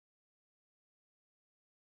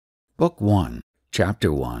Book 1,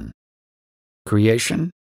 Chapter 1. Creation,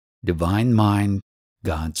 Divine Mind,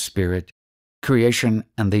 God's Spirit, Creation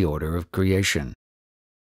and the Order of Creation.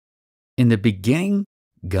 In the beginning,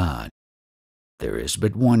 God. There is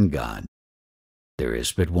but one God. There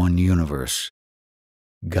is but one universe.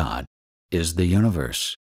 God is the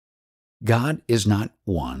universe. God is not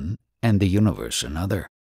one and the universe another.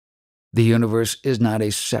 The universe is not a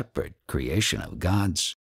separate creation of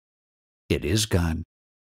God's. It is God.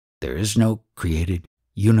 There is no created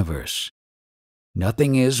universe.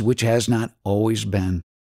 Nothing is which has not always been.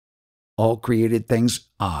 All created things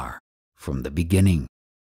are from the beginning.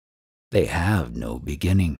 They have no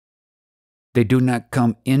beginning. They do not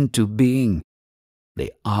come into being.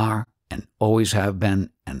 They are and always have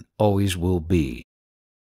been and always will be.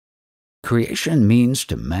 Creation means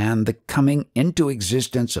to man the coming into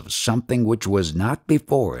existence of something which was not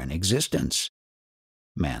before in existence.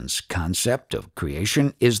 Man's concept of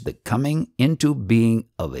creation is the coming into being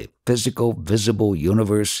of a physical, visible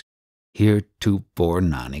universe heretofore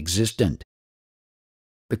non-existent.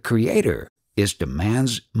 The Creator is to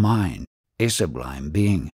man's mind a sublime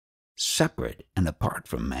being, separate and apart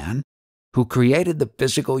from man, who created the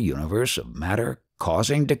physical universe of matter,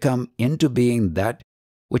 causing to come into being that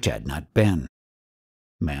which had not been.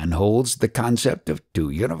 Man holds the concept of two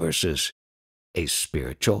universes, a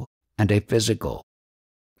spiritual and a physical.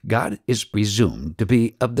 God is presumed to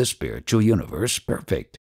be of the spiritual universe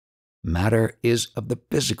perfect. Matter is of the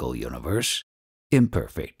physical universe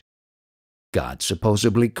imperfect. God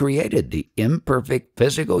supposedly created the imperfect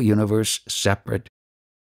physical universe separate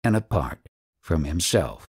and apart from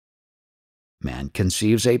himself. Man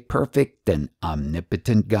conceives a perfect and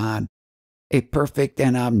omnipotent God. A perfect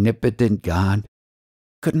and omnipotent God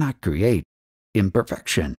could not create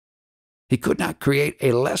imperfection. He could not create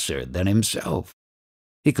a lesser than himself.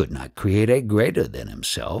 He could not create a greater than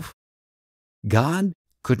himself. God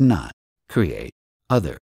could not create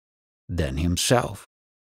other than himself.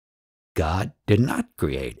 God did not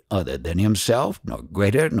create other than himself, nor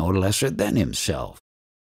greater nor lesser than himself.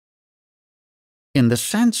 In the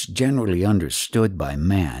sense generally understood by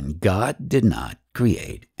man, God did not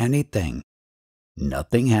create anything.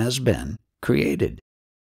 Nothing has been created.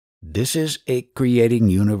 This is a creating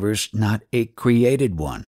universe, not a created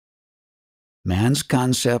one. Man's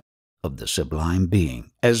concept of the sublime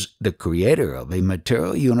being as the creator of a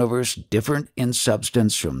material universe different in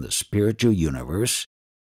substance from the spiritual universe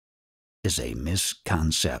is a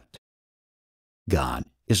misconcept. God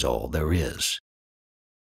is all there is.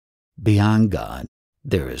 Beyond God,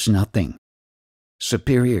 there is nothing.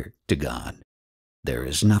 Superior to God, there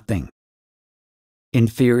is nothing.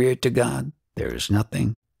 Inferior to God, there is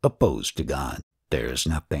nothing. Opposed to God, there is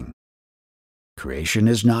nothing. Creation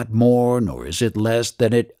is not more, nor is it less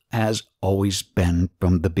than it has always been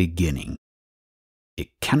from the beginning. It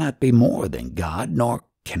cannot be more than God, nor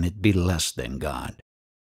can it be less than God.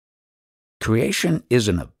 Creation is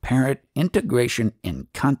an apparent integration in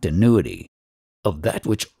continuity of that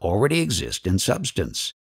which already exists in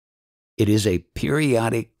substance. It is a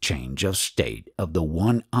periodic change of state of the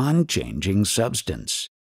one unchanging substance.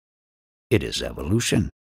 It is evolution.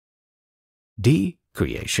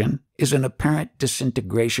 Decreation is an apparent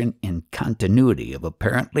disintegration in continuity of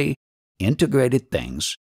apparently integrated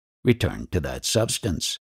things returned to that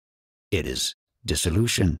substance. It is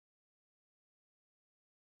dissolution.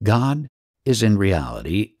 God is in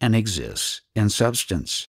reality and exists in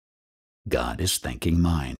substance. God is thinking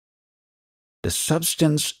mind. The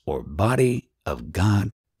substance or body of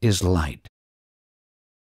God is light.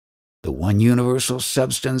 The one universal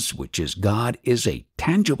substance, which is God, is a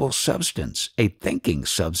tangible substance, a thinking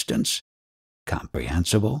substance,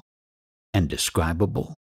 comprehensible and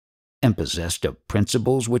describable, and possessed of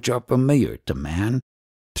principles which are familiar to man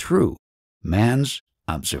through man's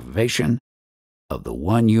observation of the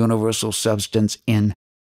one universal substance in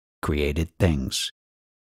created things.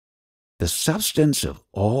 The substance of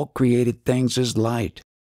all created things is light.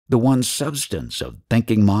 The one substance of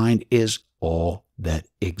thinking mind is all that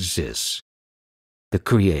exists. The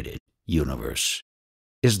created universe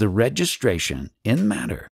is the registration in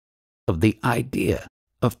matter of the idea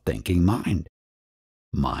of thinking mind.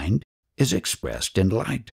 Mind is expressed in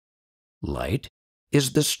light. Light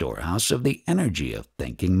is the storehouse of the energy of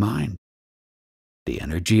thinking mind. The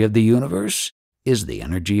energy of the universe is the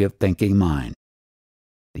energy of thinking mind.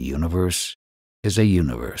 The universe is a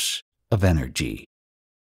universe of energy.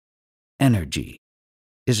 Energy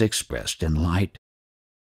is expressed in light.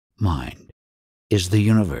 Mind is the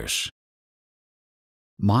universe.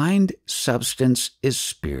 Mind substance is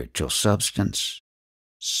spiritual substance.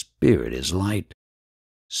 Spirit is light.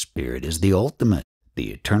 Spirit is the ultimate,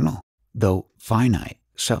 the eternal, though finite,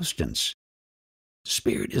 substance.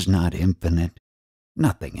 Spirit is not infinite.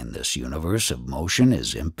 Nothing in this universe of motion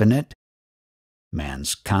is infinite.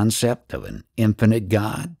 Man's concept of an infinite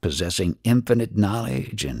God possessing infinite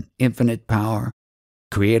knowledge and infinite power,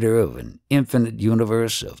 creator of an infinite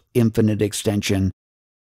universe of infinite extension,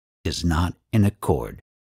 is not in accord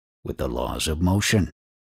with the laws of motion.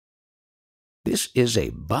 This is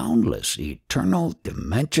a boundless, eternal,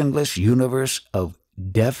 dimensionless universe of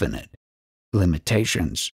definite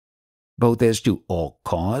limitations, both as to all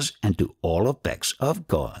cause and to all effects of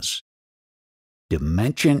cause.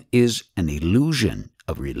 Dimension is an illusion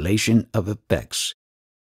of relation of effects,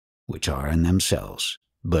 which are in themselves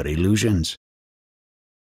but illusions.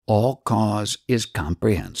 All cause is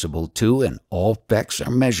comprehensible to, and all effects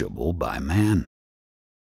are measurable by man.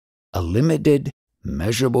 A limited,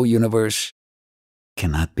 measurable universe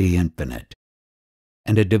cannot be infinite,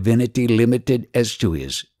 and a divinity limited as to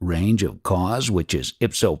his range of cause, which is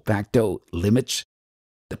ipso facto limits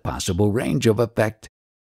the possible range of effect,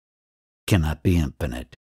 cannot be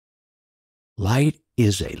infinite. Light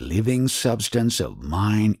is a living substance of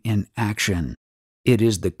mind in action. It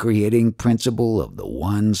is the creating principle of the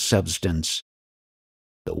one substance.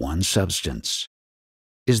 The one substance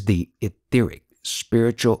is the etheric,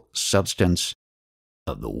 spiritual substance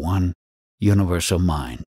of the one universal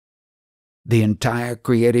mind. The entire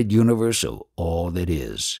created universe of all that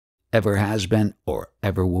is, ever has been, or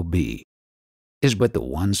ever will be, is but the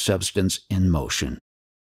one substance in motion,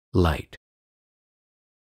 light.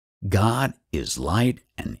 God is light,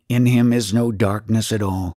 and in him is no darkness at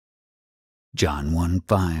all. John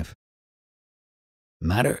 1:5.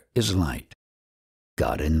 Matter is light.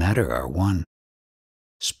 God and matter are one.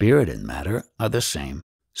 Spirit and matter are the same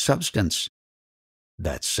substance.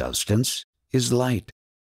 That substance is light.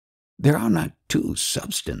 There are not two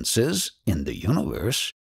substances in the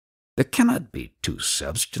universe. There cannot be two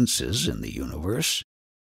substances in the universe.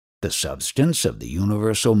 The substance of the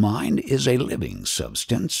universal mind is a living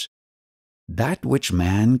substance. That which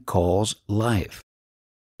man calls life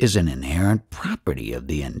is an inherent property of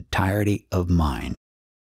the entirety of mind.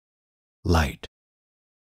 Light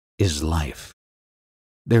is life.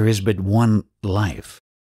 There is but one life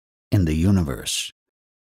in the universe.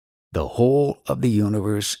 The whole of the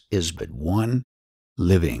universe is but one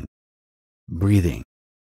living, breathing,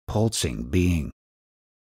 pulsing being.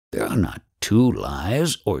 There are not two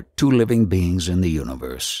lives or two living beings in the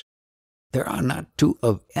universe. There are not two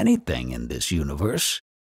of anything in this universe.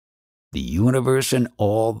 The universe and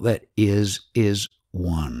all that is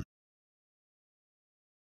one.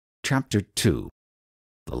 Chapter 2.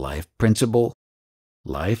 The Life Principle.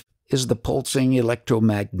 Life is the pulsing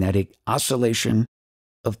electromagnetic oscillation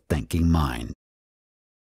of thinking mind.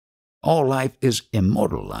 All life is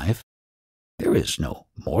immortal life. There is no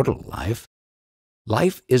mortal life.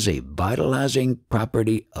 Life is a vitalizing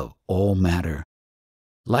property of all matter.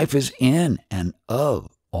 Life is in and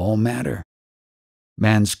of all matter.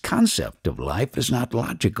 Man's concept of life is not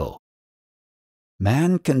logical.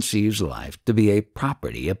 Man conceives life to be a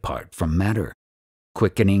property apart from matter,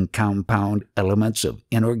 quickening compound elements of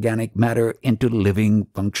inorganic matter into living,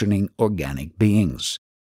 functioning organic beings.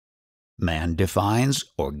 Man defines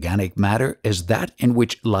organic matter as that in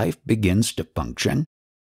which life begins to function,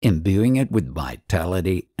 imbuing it with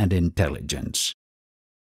vitality and intelligence.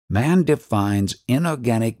 Man defines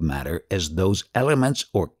inorganic matter as those elements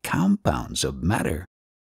or compounds of matter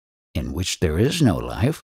in which there is no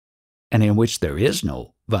life and in which there is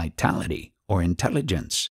no vitality or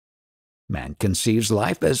intelligence. Man conceives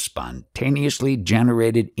life as spontaneously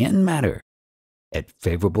generated in matter at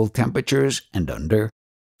favorable temperatures and under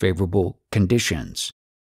favorable conditions.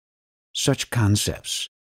 Such concepts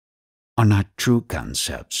are not true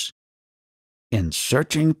concepts. In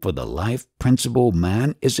searching for the life principle,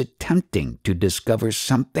 man is attempting to discover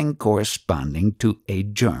something corresponding to a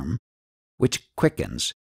germ which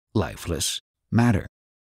quickens lifeless matter.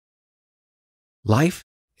 Life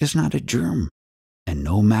is not a germ, and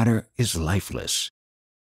no matter is lifeless.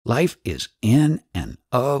 Life is in and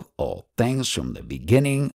of all things from the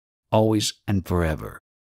beginning, always and forever.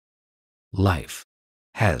 Life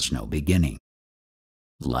has no beginning.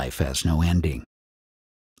 Life has no ending.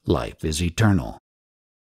 Life is eternal.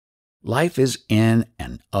 Life is in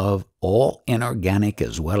and of all inorganic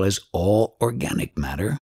as well as all organic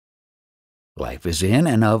matter. Life is in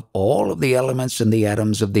and of all of the elements and the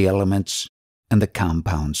atoms of the elements and the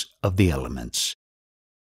compounds of the elements.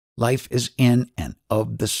 Life is in and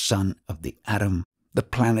of the sun of the atom, the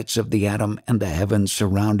planets of the atom, and the heavens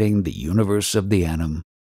surrounding the universe of the atom.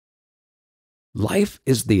 Life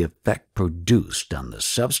is the effect produced on the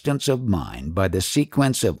substance of mind by the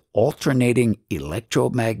sequence of alternating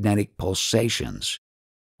electromagnetic pulsations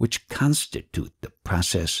which constitute the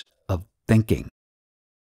process of thinking.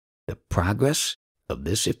 The progress of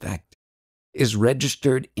this effect is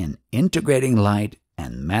registered in integrating light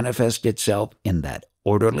and manifests itself in that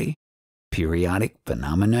orderly, periodic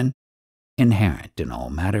phenomenon inherent in all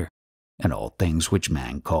matter and all things which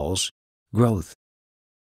man calls growth.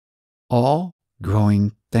 All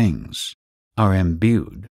growing things are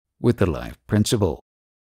imbued with the life principle.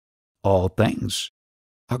 All things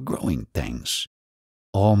are growing things.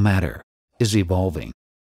 All matter is evolving.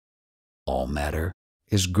 All matter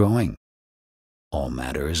is growing. All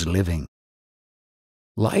matter is living.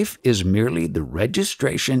 Life is merely the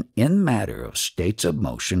registration in matter of states of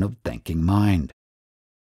motion of thinking mind.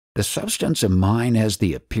 The substance of mind has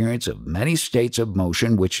the appearance of many states of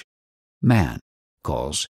motion which man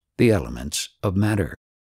calls the elements of matter.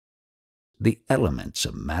 The elements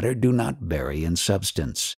of matter do not vary in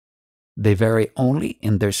substance. They vary only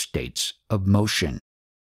in their states of motion.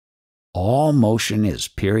 All motion is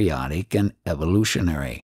periodic and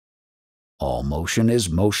evolutionary. All motion is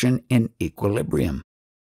motion in equilibrium.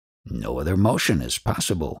 No other motion is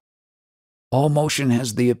possible. All motion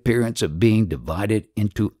has the appearance of being divided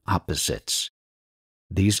into opposites.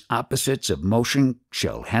 These opposites of motion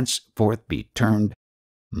shall henceforth be termed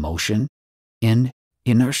motion in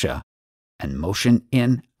inertia and motion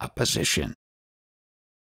in opposition.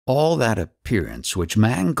 All that appearance which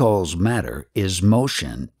man calls matter is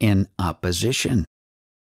motion in opposition.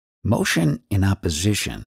 Motion in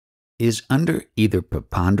opposition is under either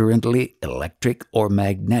preponderantly electric or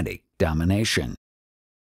magnetic domination.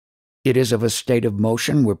 It is of a state of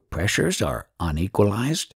motion where pressures are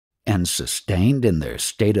unequalized and sustained in their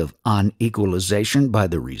state of unequalization by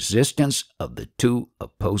the resistance of the two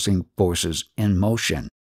opposing forces in motion.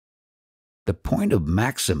 The point of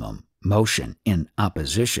maximum motion in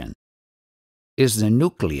opposition is the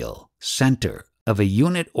nucleal center of a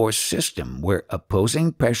unit or system where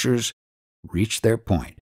opposing pressures reach their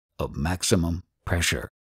point of maximum pressure.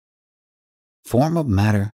 Form of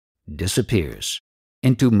matter disappears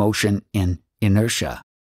into motion in inertia.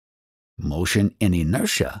 Motion in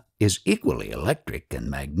inertia is equally electric and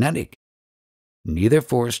magnetic. Neither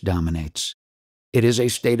force dominates. It is a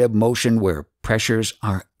state of motion where pressures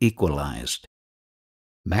are equalized.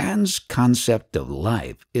 Man's concept of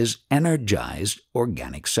life is energized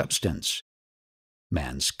organic substance.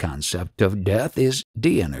 Man's concept of death is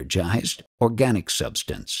de-energized organic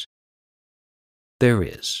substance. There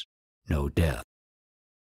is no death.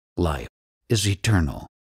 Life is eternal.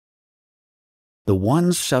 The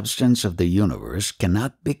one substance of the universe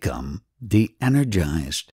cannot become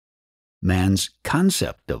de-energized. Man's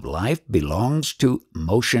concept of life belongs to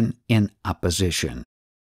motion in opposition.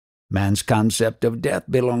 Man's concept of death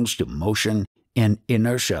belongs to motion in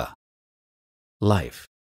inertia. Life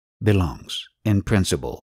belongs, in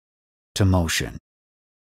principle, to motion.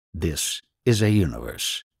 This is a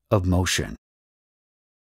universe of motion.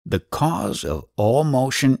 The cause of all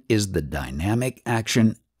motion is the dynamic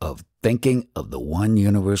action of thinking of the one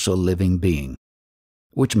universal living being,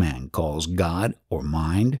 which man calls God or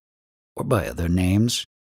mind, or by other names,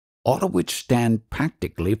 all of which stand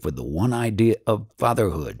practically for the one idea of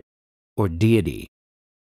fatherhood or deity.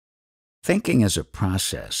 Thinking is a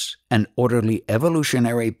process, an orderly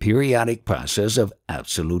evolutionary periodic process of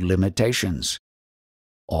absolute limitations.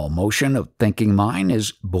 All motion of thinking mind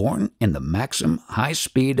is born in the maximum high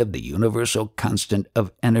speed of the universal constant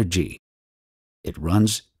of energy. It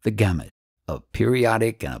runs the gamut of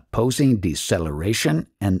periodic and opposing deceleration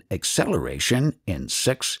and acceleration in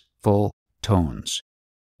 6 full tones,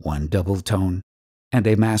 1 double tone, and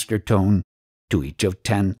a master tone to each of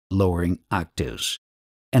 10 lowering octaves,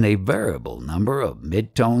 and a variable number of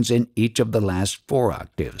midtones in each of the last 4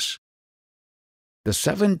 octaves. The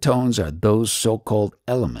 7 tones are those so-called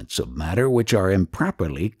elements of matter which are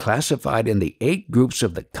improperly classified in the 8 groups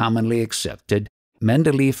of the commonly accepted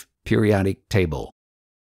Mendeleev periodic table.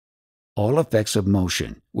 All effects of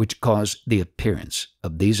motion which cause the appearance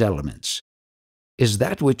of these elements is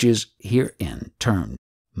that which is herein termed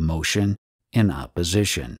motion in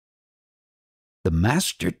opposition. The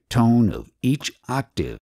master tone of each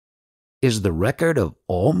octave is the record of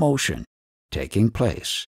all motion taking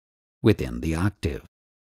place within the octave.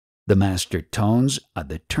 The master tones are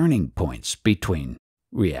the turning points between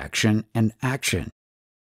reaction and action,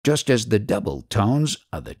 just as the double tones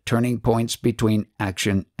are the turning points between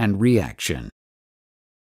action and reaction.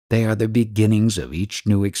 They are the beginnings of each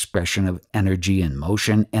new expression of energy in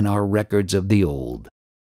motion and are records of the old.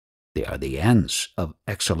 They are the ends of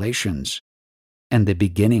exhalations. and the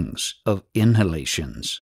beginnings of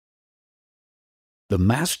inhalations. The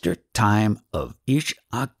master time of each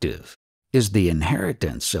octave is the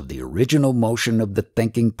inheritance of the original motion of the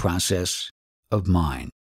thinking process of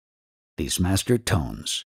mind. These master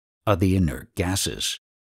tones are the inert gases,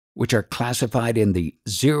 which are classified in the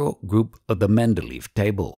 0 group of the Mendeleev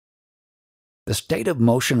table. The state of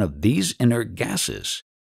motion of these inert gases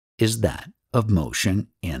is that of motion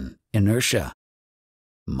in inertia.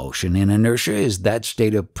 Motion in inertia is that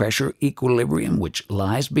state of pressure equilibrium which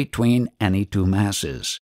lies between any two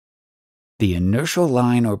masses. The inertial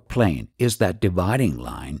line or plane is that dividing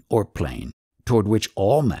line or plane toward which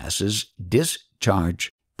all masses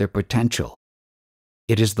discharge their potential.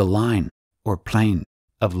 It is the line or plane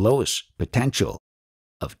of lowest potential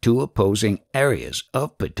of two opposing areas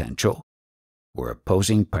of potential where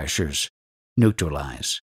opposing pressures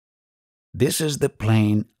neutralize. This is the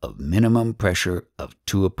plane of minimum pressure of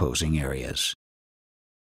two opposing areas.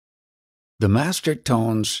 The master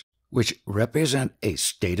tones, which represent a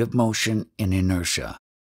state of motion in inertia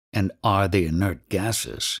and are the inert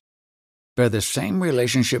gases, bear the same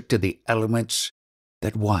relationship to the elements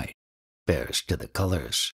that white bears to the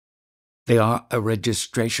colors. They are a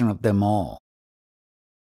registration of them all.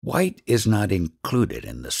 White is not included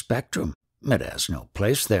in the spectrum. It has no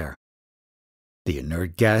place there. The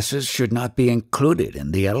inert gases should not be included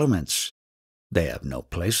in the elements. They have no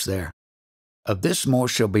place there. Of this more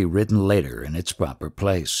shall be written later in its proper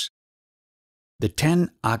place. The 10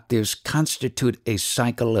 octaves constitute a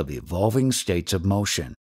cycle of evolving states of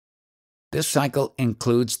motion. This cycle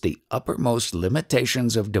includes the uppermost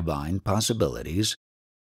limitations of divine possibilities,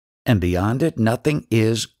 and beyond it nothing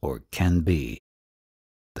is or can be.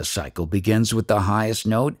 The cycle begins with the highest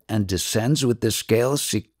note and descends with the scale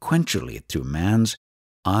sequentially through man's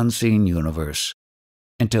unseen universe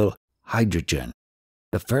until hydrogen,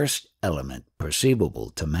 the first element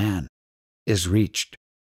perceivable to man, is reached.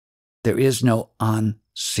 There is no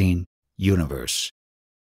unseen universe.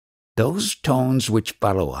 Those tones which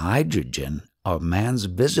follow hydrogen are man's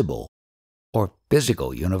visible or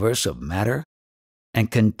physical universe of matter and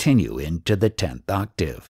continue into the 10th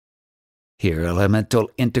octave. Here elemental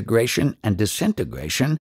integration and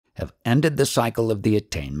disintegration have ended the cycle of the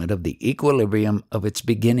attainment of the equilibrium of its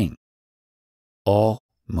beginning. All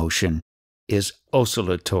motion is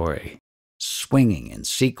oscillatory, swinging in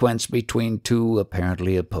sequence between two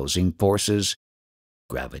apparently opposing forces,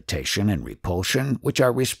 gravitation and repulsion, which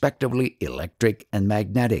are respectively electric and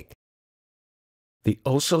magnetic. The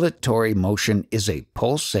oscillatory motion is a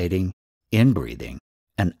pulsating inbreathing,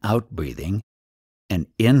 an outbreathing, an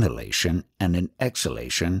inhalation, and an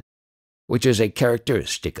exhalation, which is a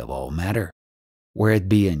characteristic of all matter, where it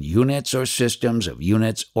be in units or systems of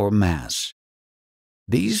units or mass.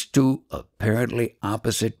 These two apparently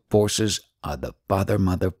opposite forces are the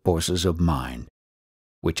father-mother forces of mind,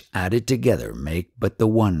 which added together make but the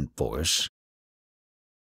one force.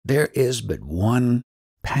 There is but one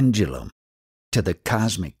pendulum to the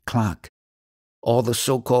cosmic clock. All the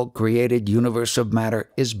so-called created universe of matter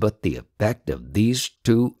is but the effect of these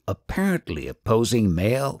two apparently opposing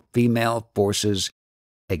male-female forces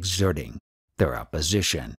exerting their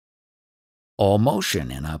opposition. All motion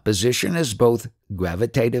in opposition is both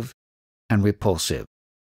gravitative and repulsive.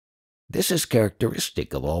 This is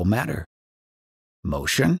characteristic of all matter.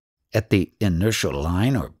 Motion, at the inertial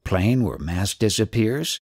line or plane where mass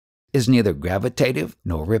disappears, is neither gravitative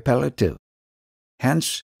nor repellative.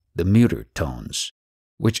 Hence, the muter tones,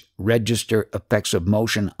 which register effects of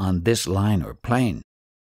motion on this line or plane,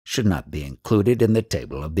 should not be included in the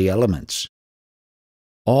table of the elements.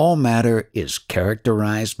 All matter is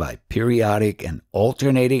characterized by periodic and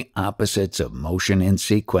alternating opposites of motion in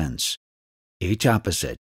sequence, each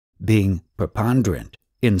opposite being preponderant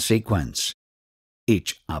in sequence.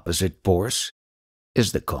 Each opposite force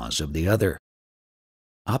is the cause of the other.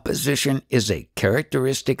 Opposition is a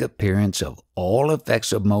characteristic appearance of all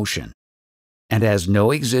effects of motion, and has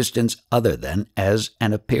no existence other than as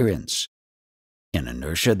an appearance. In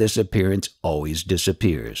inertia, this appearance always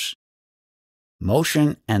disappears.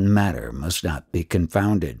 Motion and matter must not be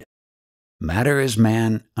confounded. Matter as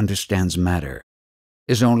man understands matter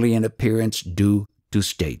is only an appearance due to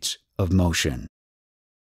states of motion.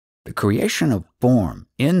 The creation of form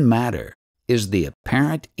in matter is the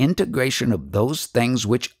apparent integration of those things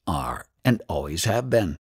which are and always have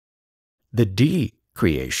been. The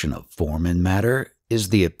de-creation of form in matter is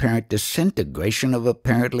the apparent disintegration of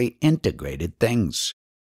apparently integrated things.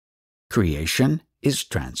 Creation is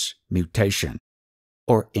transmutation,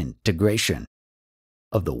 or integration,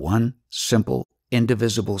 of the one simple,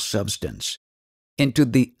 indivisible substance into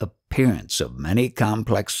the appearance of many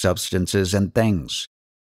complex substances and things.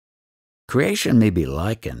 Creation may be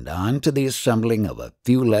likened unto the assembling of a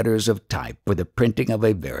few letters of type for the printing of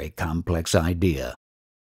a very complex idea.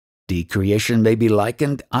 Decreation may be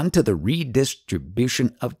likened unto the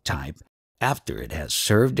redistribution of type after it has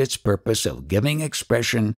served its purpose of giving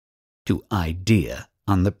expression to idea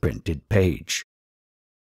on the printed page.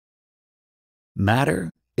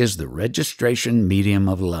 Matter is the registration medium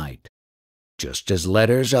of light, just as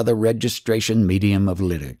letters are the registration medium of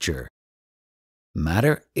literature.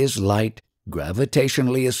 Matter is light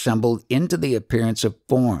gravitationally assembled into the appearance of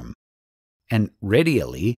form, and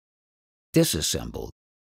radially disassembled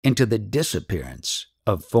into the disappearance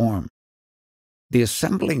of form. The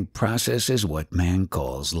assembling process is what man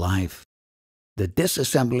calls life. The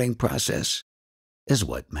disassembling process is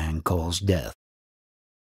what man calls death.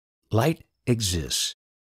 Light exists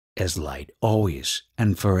as light always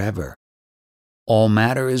and forever. All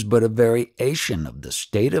matter is but a variation of the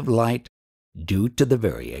state of light due to the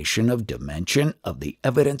variation of dimension of the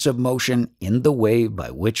evidence of motion in the way by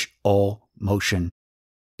which all motion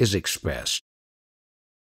is expressed.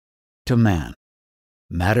 To man,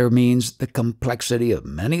 matter means the complexity of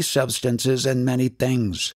many substances and many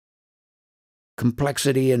things.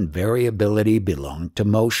 Complexity and variability belong to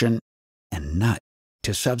motion and not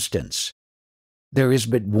to substance. There is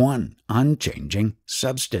but one unchanging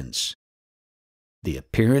substance. The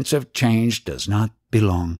appearance of change does not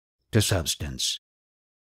belong to substance,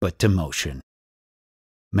 but to motion.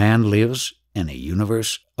 Man lives in a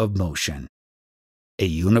universe of motion, a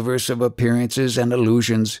universe of appearances and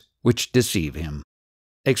illusions which deceive him,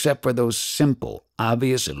 except for those simple,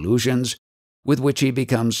 obvious illusions with which he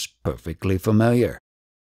becomes perfectly familiar.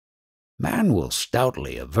 Man will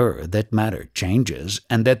stoutly aver that matter changes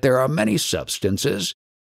and that there are many substances,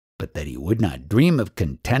 but that he would not dream of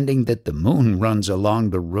contending that the moon runs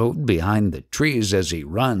along the road behind the trees as he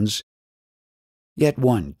runs. Yet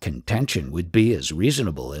one contention would be as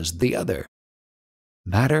reasonable as the other.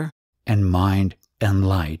 Matter and mind and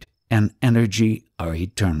light and energy are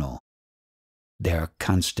eternal. They are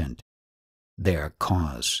constant. They are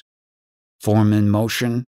cause. Form and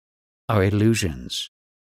motion are illusions.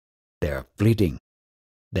 They are fleeting.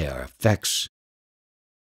 They are effects.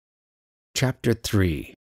 Chapter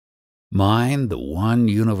 3. Mind, the one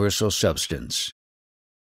universal substance.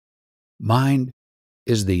 Mind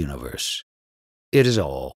is the universe. It is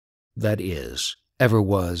all that is, ever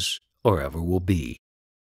was, or ever will be.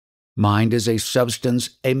 Mind is a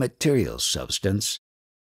substance, a material substance.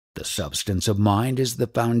 The substance of mind is the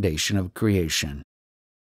foundation of creation.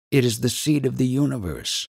 It is the seed of the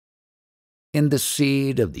universe. In the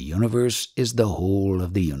seed of the universe is the whole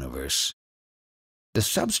of the universe. The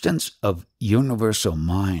substance of universal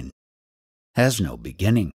mind has no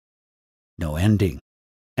beginning, no ending,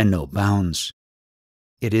 and no bounds.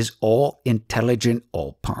 It is all intelligent,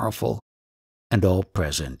 all powerful, and all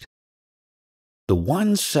present. The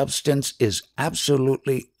one substance is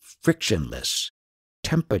absolutely frictionless,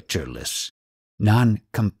 temperatureless,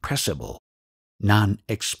 non-compressible,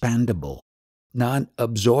 non-expandable,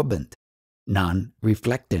 non-absorbent,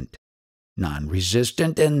 non-reflectant,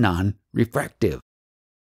 non-resistant, and non-refractive.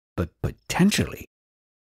 But potentially,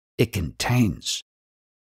 it contains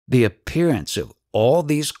the appearance of all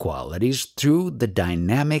these qualities through the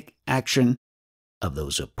dynamic action of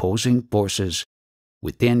those opposing forces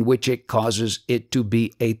within which it causes it to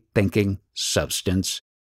be a thinking substance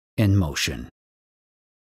in motion.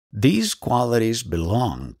 These qualities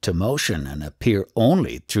belong to motion and appear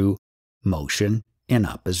only through motion in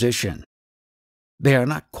opposition. They are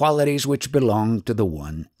not qualities which belong to the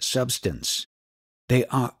one substance. They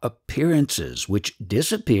are appearances which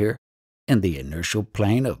disappear in the inertial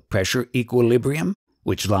plane of pressure equilibrium,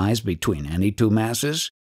 which lies between any two masses.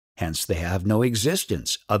 Hence they have no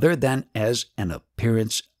existence other than as an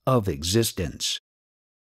appearance of existence.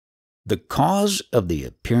 The cause of the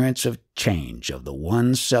appearance of change of the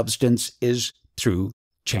one substance is through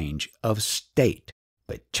change of state,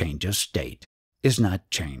 but change of state is not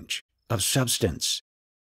change of substance.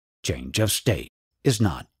 Change of state is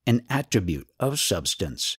not an attribute of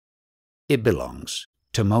substance. It belongs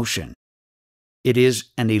to motion. It is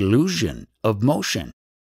an illusion of motion,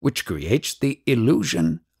 which creates the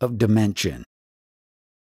illusion of dimension.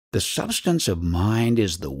 The substance of mind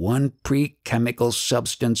is the one pre-chemical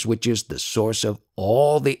substance which is the source of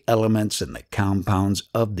all the elements and the compounds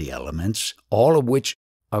of the elements, all of which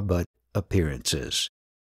are but appearances.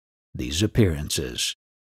 These appearances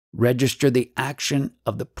register the action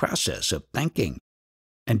of the process of thinking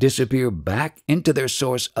and disappear back into their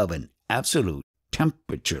source of an absolute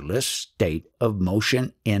temperatureless state of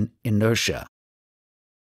motion in inertia.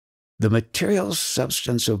 The material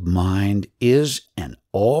substance of mind is an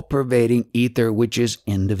all-pervading ether which is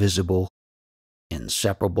indivisible,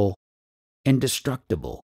 inseparable,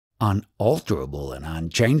 indestructible, unalterable, and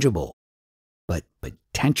unchangeable. But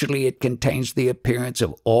potentially it contains the appearance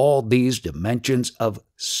of all these dimensions of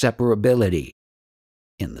separability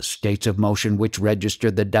in the states of motion which register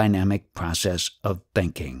the dynamic process of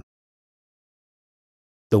thinking.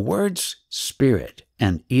 The words spirit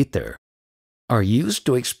and ether are used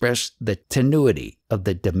to express the tenuity of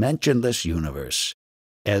the dimensionless universe,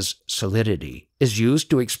 as solidity is used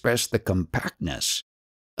to express the compactness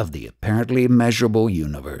of the apparently measurable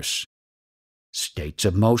universe. States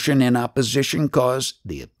of motion in opposition cause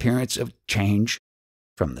the appearance of change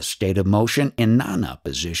from the state of motion in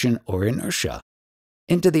non-opposition or inertia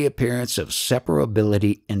into the appearance of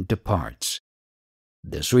separability into parts.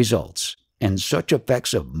 This results in such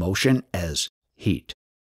effects of motion as heat,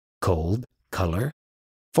 cold, color,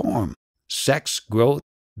 form, sex, growth,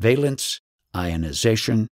 valence,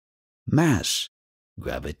 ionization, mass,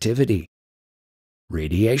 gravitivity,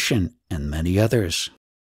 radiation, and many others.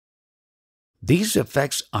 These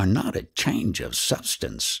effects are not a change of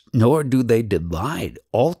substance, nor do they divide,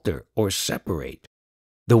 alter, or separate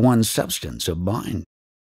the one substance of mind.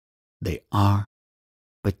 They are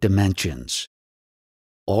but dimensions.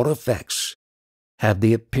 All effects have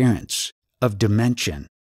the appearance of dimension.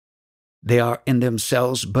 They are in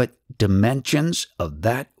themselves but dimensions of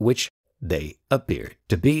that which they appear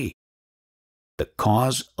to be. The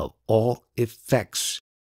cause of all effects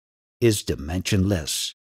is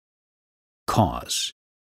dimensionless. Cause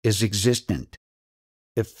is existent.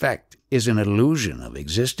 Effect is an illusion of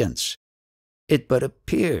existence. It but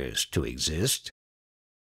appears to exist.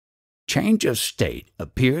 Change of state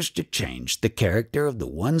appears to change the character of the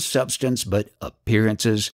one substance, but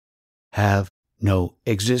appearances have no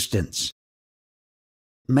existence.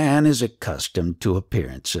 Man is accustomed to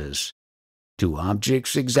appearances. Two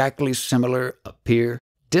objects exactly similar appear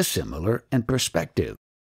dissimilar in perspective.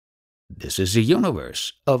 This is a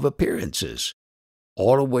universe of appearances,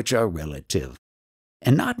 all of which are relative,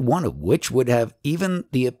 and not one of which would have even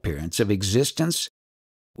the appearance of existence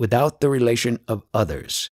without the relation of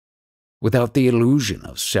others. Without the illusion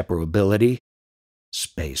of separability,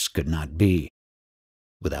 space could not be.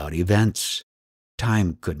 Without events,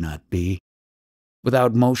 time could not be.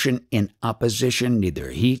 Without motion in opposition,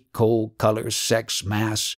 neither heat, cold, color, sex,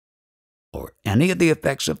 mass, or any of the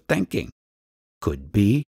effects of thinking could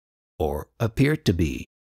be or appear to be.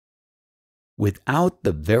 Without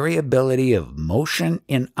the variability of motion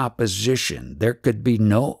in opposition, there could be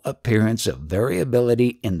no appearance of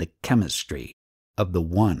variability in the chemistry of the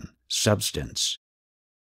one substance.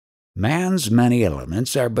 Man's many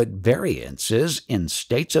elements are but variances in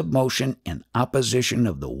states of motion in opposition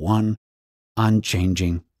of the one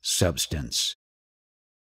unchanging substance.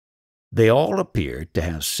 They all appear to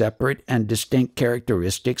have separate and distinct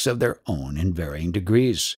characteristics of their own in varying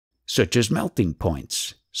degrees, such as melting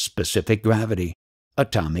points, specific gravity,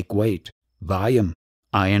 atomic weight, volume,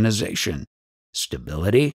 ionization,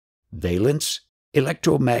 stability, valence,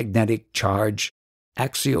 electromagnetic charge,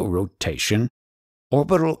 axial rotation,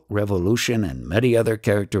 orbital revolution, and many other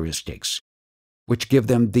characteristics, which give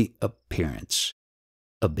them the appearance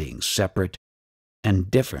of being separate and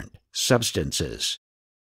different substances.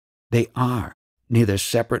 They are neither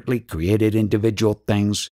separately created individual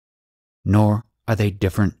things, nor are they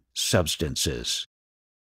different substances.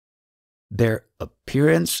 Their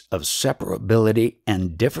appearance of separability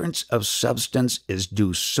and difference of substance is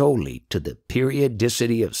due solely to the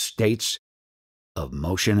periodicity of states of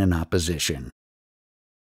motion and opposition.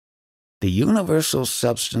 The universal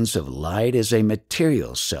substance of light is a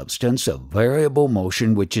material substance of variable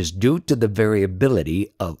motion which is due to the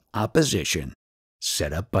variability of opposition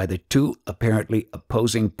set up by the two apparently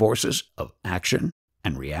opposing forces of action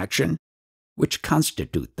and reaction which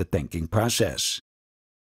constitute the thinking process.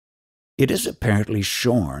 It is apparently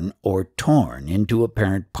shorn or torn into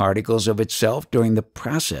apparent particles of itself during the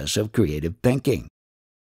process of creative thinking,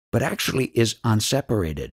 but actually is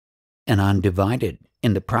unseparated and undivided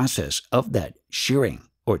in the process of that shearing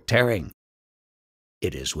or tearing.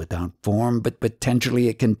 It is without form, but potentially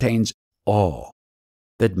it contains all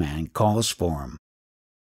that man calls form.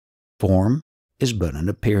 Form is but an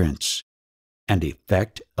appearance, and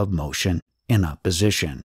effect of motion in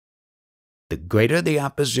opposition. The greater the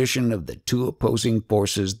opposition of the two opposing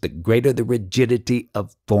forces, the greater the rigidity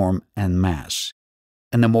of form and mass,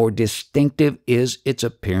 and the more distinctive is its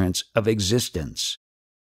appearance of existence.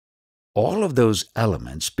 All of those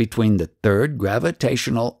elements between the third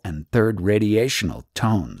gravitational and third radiational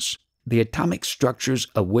tones, the atomic structures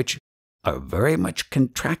of which are very much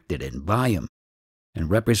contracted in volume and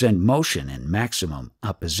represent motion in maximum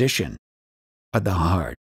opposition are the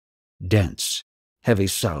hard, dense, heavy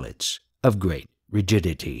solids of great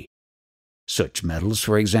rigidity. Such metals,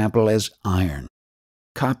 for example, as iron,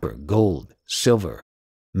 copper, gold, silver,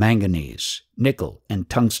 manganese, nickel, and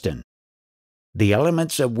tungsten, the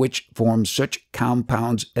elements of which form such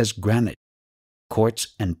compounds as granite,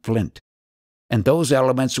 quartz, and flint, and those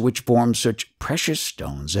elements which form such precious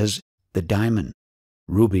stones as the diamond,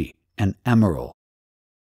 ruby, and emerald.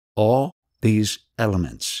 All these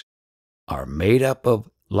elements are made up of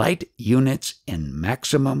light units in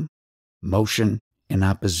maximum motion in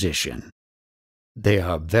opposition. They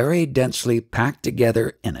are very densely packed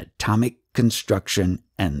together in atomic construction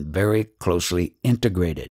and very closely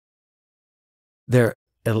integrated. Their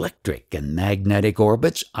electric and magnetic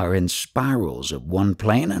orbits are in spirals of one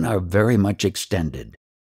plane and are very much extended.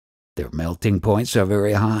 Their melting points are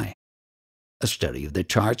very high. A study of the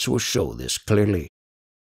charts will show this clearly.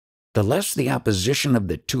 The less the opposition of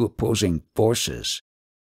the two opposing forces,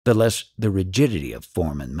 the less the rigidity of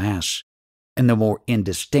form and mass, and the more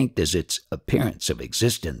indistinct is its appearance of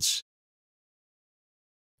existence.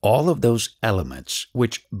 All of those elements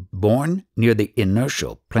which, born near the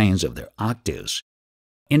inertial planes of their octaves,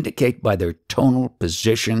 indicate by their tonal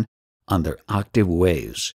position on their octave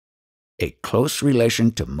waves a close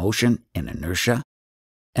relation to motion and inertia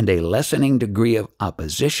and a lessening degree of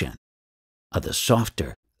opposition of the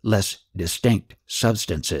softer, less distinct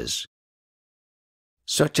substances.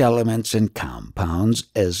 Such elements and compounds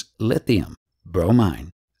as lithium,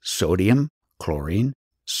 bromine, sodium, chlorine,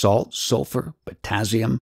 salt, sulfur,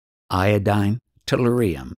 potassium, iodine,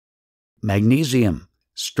 tellurium, magnesium,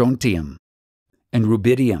 strontium, and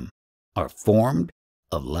rubidium are formed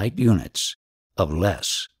of light units of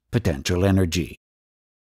less potential energy.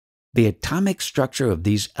 The atomic structure of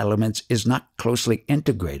these elements is not closely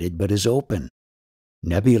integrated but is open,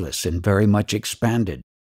 nebulous, and very much expanded.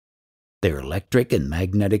 Their electric and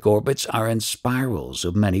magnetic orbits are in spirals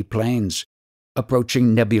of many planes,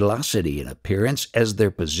 approaching nebulosity in appearance as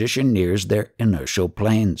their position nears their inertial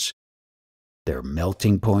planes. Their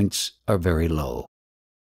melting points are very low.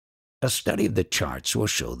 A study of the charts will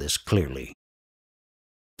show this clearly.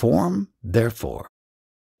 Form, therefore,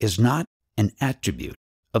 is not an attribute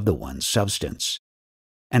of the one substance,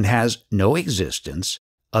 and has no existence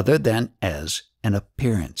other than as an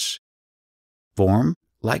appearance. Form,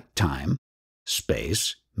 like time,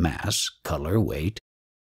 space, mass, color, weight,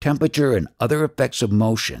 temperature, and other effects of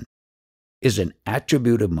motion, is an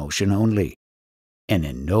attribute of motion only, and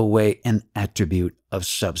in no way an attribute of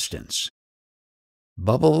substance.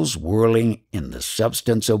 Bubbles whirling in the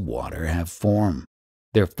substance of water have form.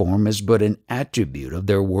 Their form is but an attribute of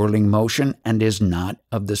their whirling motion and is not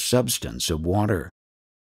of the substance of water.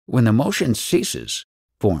 When the motion ceases,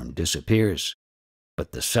 form disappears,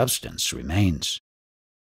 but the substance remains.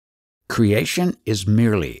 Creation is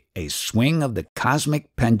merely a swing of the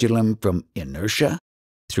cosmic pendulum from inertia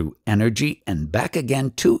through energy and back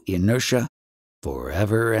again to inertia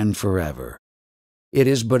forever and forever. It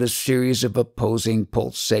is but a series of opposing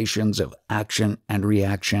pulsations of action and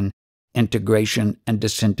reaction, integration and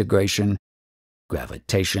disintegration,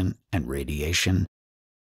 gravitation and radiation,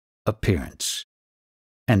 appearance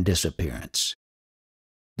and disappearance.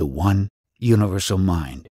 The one universal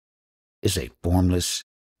mind is a formless,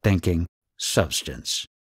 thinking substance.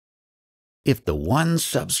 If the one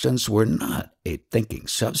substance were not a thinking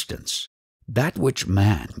substance, that which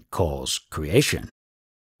man calls creation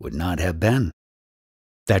would not have been.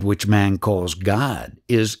 That which man calls God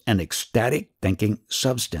is an ecstatic thinking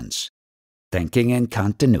substance, thinking in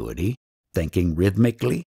continuity, thinking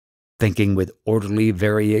rhythmically, thinking with orderly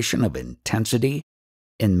variation of intensity,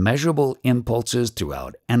 immeasurable impulses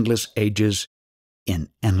throughout endless ages, in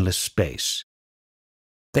endless space.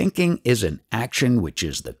 Thinking is an action which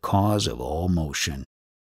is the cause of all motion.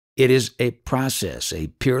 It is a process, a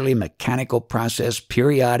purely mechanical process,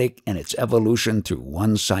 periodic in its evolution through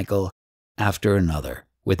one cycle after another,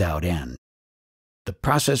 without end. The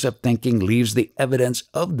process of thinking leaves the evidence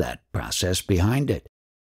of that process behind it,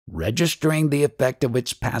 registering the effect of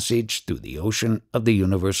its passage through the ocean of the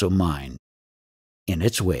universal mind. In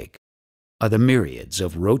its wake are the myriads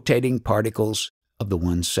of rotating particles of the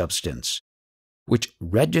one substance, which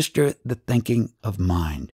register the thinking of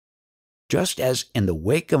mind, just as in the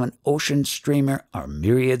wake of an ocean steamer are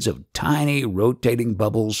myriads of tiny rotating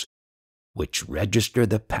bubbles which register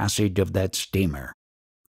the passage of that steamer.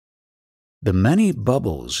 The many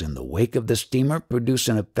bubbles in the wake of the steamer produce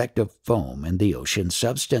an effect of foam in the ocean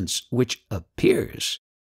substance, which appears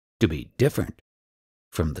to be different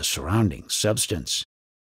from the surrounding substance.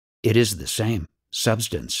 It is the same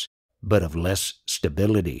substance, but of less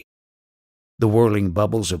stability. The whirling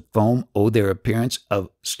bubbles of foam owe their appearance of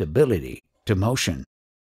stability to motion.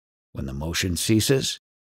 When the motion ceases,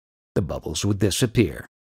 the bubbles will disappear.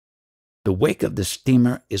 The wake of the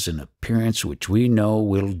steamer is an appearance which we know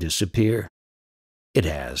will disappear. It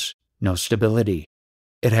has no stability.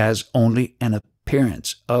 It has only an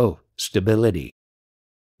appearance of stability.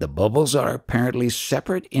 The bubbles are apparently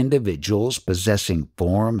separate individuals possessing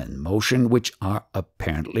form and motion which are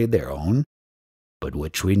apparently their own, but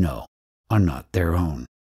which we know are not their own.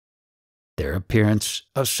 Their appearance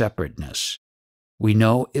of separateness, we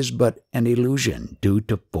know, is but an illusion due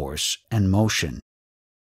to force and motion.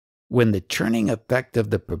 When the churning effect of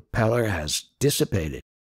the propeller has dissipated,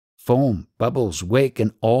 foam, bubbles, wake,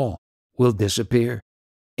 and all will disappear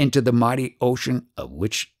into the mighty ocean of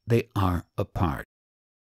which they are a part,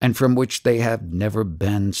 and from which they have never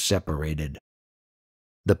been separated.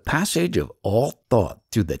 The passage of all thought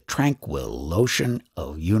through the tranquil ocean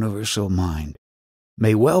of universal mind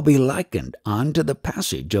may well be likened unto the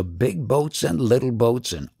passage of big boats and little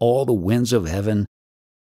boats and all the winds of heaven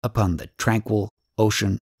upon the tranquil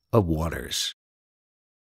ocean of waters.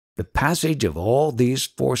 The passage of all these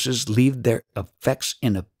forces leave their effects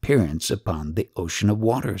in appearance upon the ocean of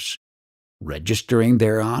waters, registering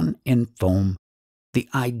thereon in foam the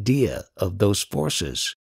idea of those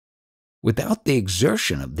forces. Without the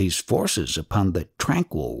exertion of these forces upon the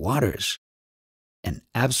tranquil waters, an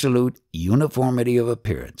absolute uniformity of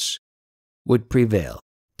appearance would prevail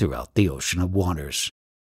throughout the ocean of waters.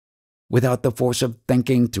 Without the force of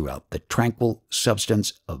thinking throughout the tranquil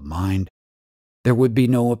substance of mind, there would be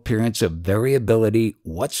no appearance of variability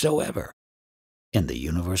whatsoever in the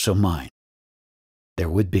universal mind. There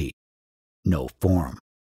would be no form.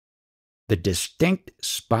 The distinct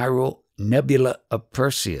spiral nebula of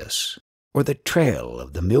Perseus, or the trail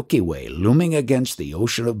of the Milky Way looming against the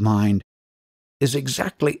ocean of mind, is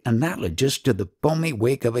exactly analogous to the foamy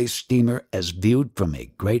wake of a steamer as viewed from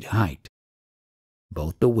a great height.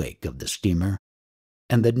 Both the wake of the steamer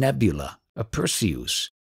and the nebula of Perseus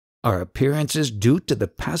are appearances due to the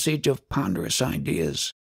passage of ponderous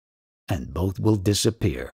ideas, and both will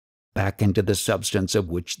disappear back into the substance of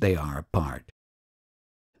which they are a part.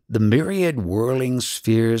 The myriad whirling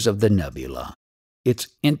spheres of the nebula, its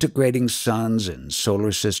integrating suns and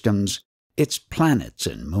solar systems, its planets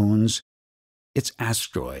and moons, its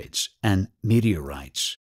asteroids and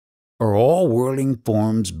meteorites, are all whirling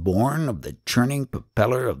forms born of the churning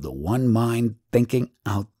propeller of the one mind thinking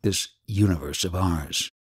out this universe of ours.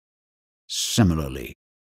 Similarly,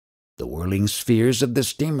 the whirling spheres of the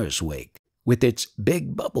steamer's wake, with its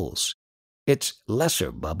big bubbles, its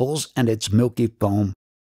lesser bubbles, and its milky foam,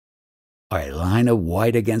 are a line of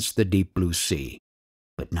white against the deep blue sea,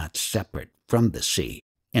 but not separate from the sea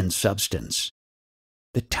in substance.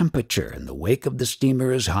 The temperature in the wake of the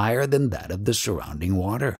steamer is higher than that of the surrounding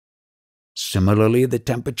water. Similarly, the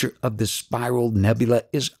temperature of the spiral nebula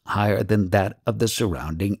is higher than that of the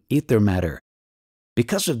surrounding ether matter,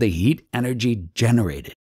 because of the heat energy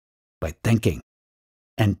generated by thinking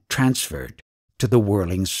and transferred to the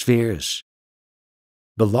whirling spheres.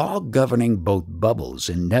 The law governing both bubbles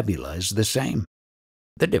and nebula is the same.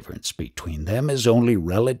 The difference between them is only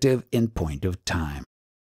relative in point of time.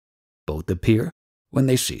 Both appear when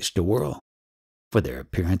they cease to whirl, for their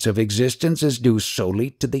appearance of existence is due solely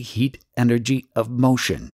to the heat energy of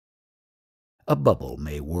motion. A bubble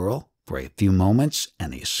may whirl for a few moments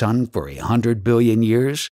and a sun for 100 billion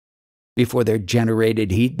years before their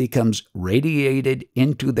generated heat becomes radiated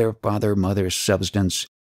into their father-mother substance,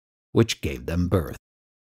 which gave them birth.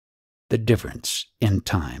 The difference in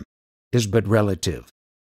time is but relative,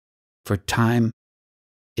 for time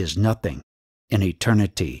is nothing in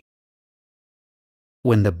eternity.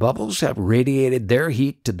 When the bubbles have radiated their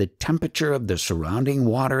heat to the temperature of the surrounding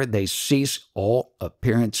water, they cease all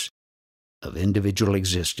appearance of individual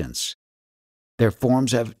existence. Their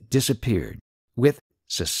forms have disappeared with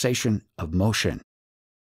cessation of motion,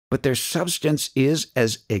 but their substance is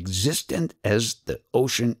as existent as the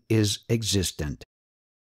ocean is existent.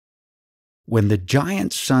 When the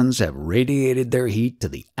giant suns have radiated their heat to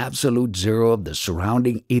the absolute zero of the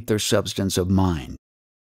surrounding ether substance of mind,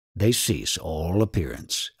 they cease all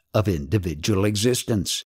appearance of individual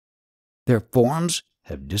existence. Their forms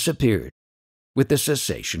have disappeared with the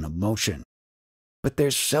cessation of motion, but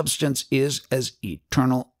their substance is as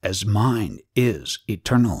eternal as mind is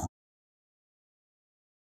eternal.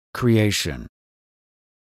 Creation.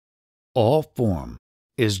 All form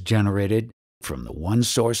is generated from the one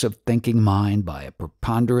source of thinking mind by a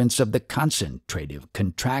preponderance of the concentrative,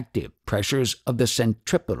 contractive pressures of the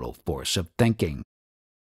centripetal force of thinking.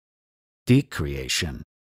 decreation,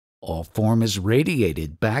 all form is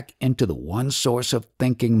radiated back into the one source of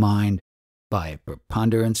thinking mind by a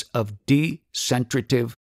preponderance of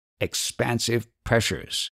decentrative, expansive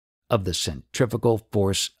pressures of the centrifugal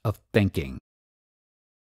force of thinking.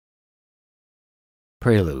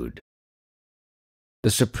 Prelude. The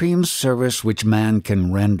supreme service which man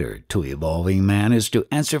can render to evolving man is to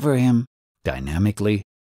answer for him, dynamically,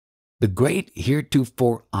 the great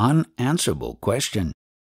heretofore unanswerable question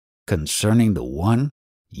concerning the one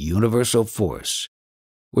universal force,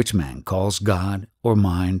 which man calls God or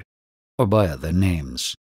mind or by other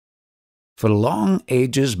names. For long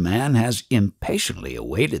ages man has impatiently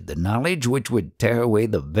awaited the knowledge which would tear away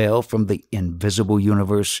the veil from the invisible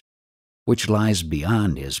universe which lies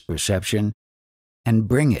beyond his perception and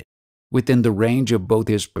bring it within the range of both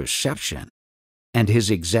his perception and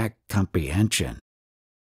his exact comprehension.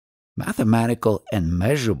 Mathematical and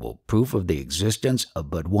measurable proof of the existence of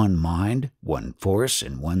but one mind, one force,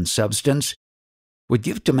 and one substance would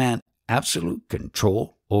give to man absolute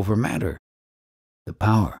control over matter, the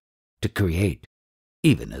power to create,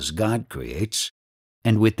 even as God creates,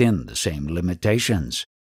 and within the same limitations.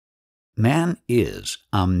 Man is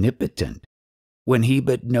omnipotent when he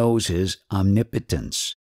but knows his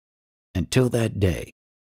omnipotence. Until that day,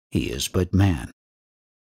 he is but man.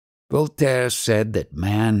 Voltaire said that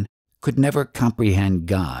man could never comprehend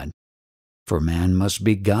God, for man must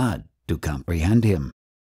be God to comprehend him.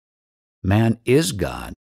 Man is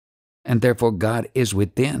God, and therefore God is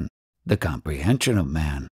within the comprehension of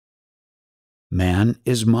man. Man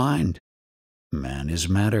is mind. Man is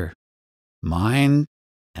matter. Mind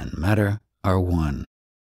and matter are one.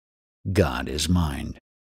 God is mind.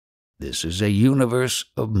 This is a universe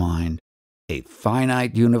of mind, a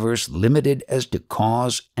finite universe limited as to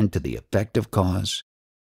cause and to the effect of cause.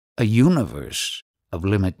 A universe of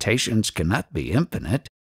limitations cannot be infinite.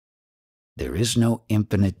 There is no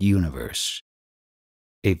infinite universe.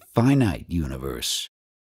 A finite universe,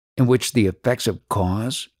 in which the effects of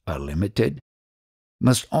cause are limited,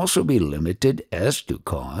 must also be limited as to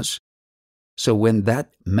cause. So when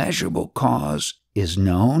that measurable cause is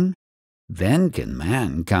known, then can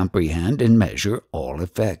man comprehend and measure all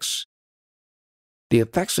effects. The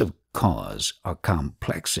effects of cause are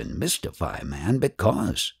complex and mystify man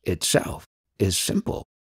because itself is simple.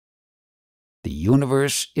 The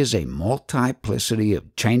universe is a multiplicity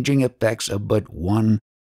of changing effects of but one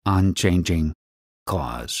unchanging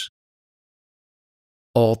cause.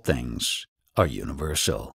 All things are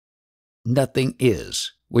universal. Nothing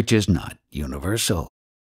is which is not universal.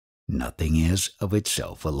 Nothing is of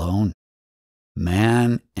itself alone.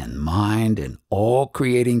 Man and mind and all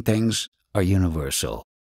creating things are universal.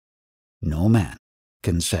 No man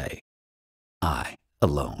can say, I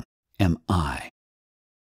alone am I.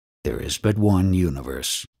 There is but one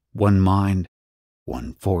universe, one mind,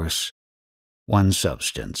 one force, one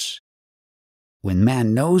substance. When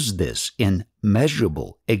man knows this in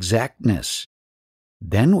measurable exactness,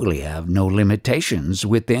 then will he have no limitations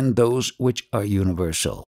within those which are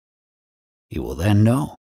universal. He will then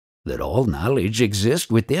know that all knowledge exists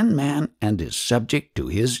within man and is subject to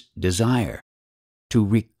his desire to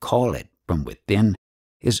recall it from within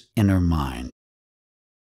his inner mind.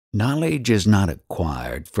 Knowledge is not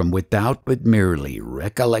acquired from without, but merely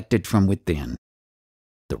recollected from within.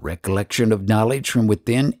 The recollection of knowledge from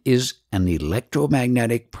within is an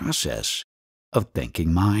electromagnetic process of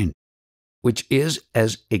thinking mind, which is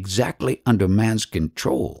as exactly under man's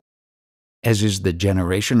control as is the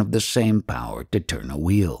generation of the same power to turn a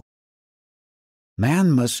wheel.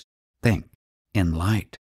 Man must think in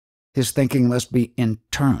light. His thinking must be in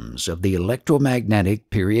terms of the electromagnetic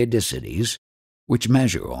periodicities which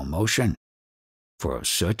measure all motion, for of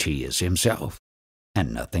such he is himself,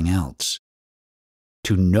 and nothing else.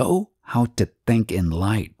 To know how to think in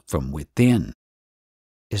light from within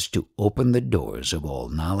is to open the doors of all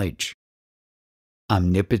knowledge.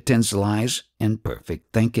 Omnipotence lies in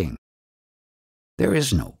perfect thinking. There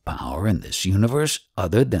is no power in this universe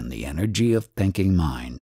other than the energy of thinking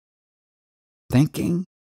mind. Thinking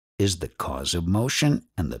is the cause of motion,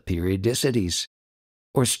 and the periodicities,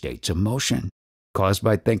 or states of motion, caused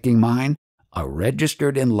by thinking mind, are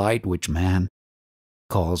registered in light which man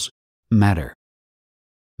calls matter.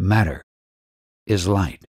 Matter is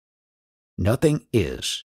light. Nothing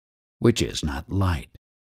is which is not light.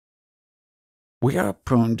 We are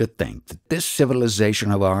prone to think that this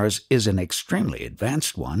civilization of ours is an extremely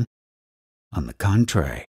advanced one. On the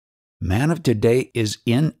contrary, man of today is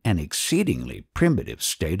in an exceedingly primitive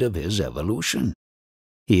state of his evolution.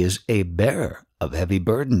 He is a bearer of heavy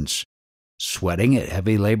burdens, sweating at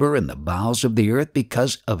heavy labor in the bowels of the earth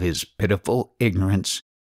because of his pitiful ignorance.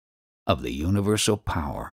 of the universal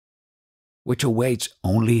power, which awaits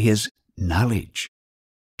only his knowledge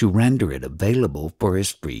to render it available for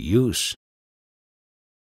his free use.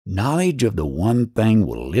 Knowledge of the one thing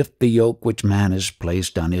will lift the yoke which man has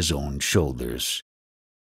placed on his own shoulders.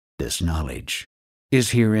 This knowledge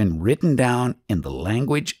is herein written down in the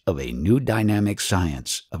language of a new dynamic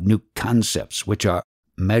science, of new concepts which are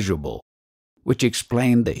measurable, which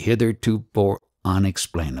explain the hitherto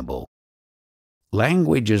unexplainable.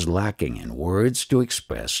 Language is lacking in words to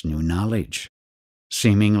express new knowledge.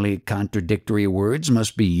 Seemingly contradictory words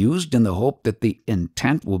must be used in the hope that the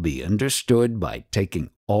intent will be understood by taking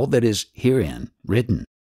all that is herein written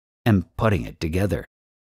and putting it together,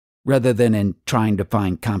 rather than in trying to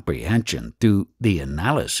find comprehension through the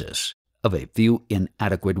analysis of a few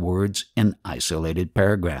inadequate words in isolated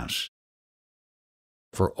paragraphs.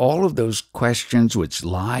 For all of those questions which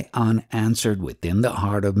lie unanswered within the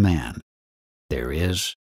heart of man, there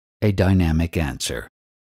is a dynamic answer,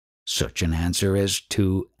 such an answer as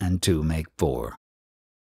 2 and 2 make 4.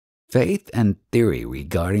 Faith and theory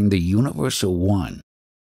regarding the universal one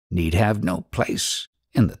need have no place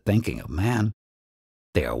in the thinking of man.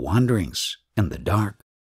 They are wanderings in the dark.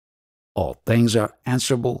 All things are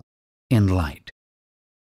answerable in light.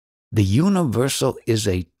 The universal is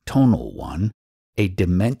a tonal one, a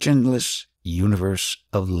dimensionless universe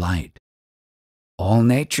of light. All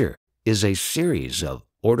nature is a series of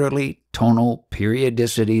orderly tonal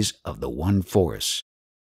periodicities of the one force,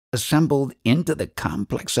 assembled into the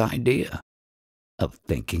complex idea of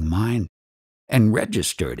thinking mind, and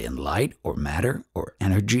registered in light or matter or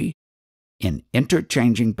energy in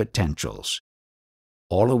interchanging potentials,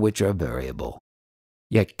 all of which are variable,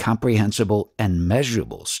 yet comprehensible and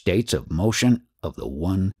measurable states of motion of the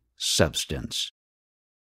one substance.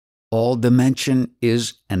 All dimension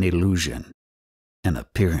is an illusion, an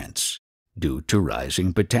appearance, due to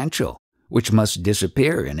rising potential, which must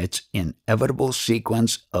disappear in its inevitable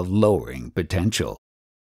sequence of lowering potential,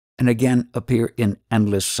 and again appear in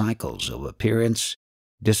endless cycles of appearance,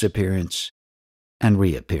 disappearance, and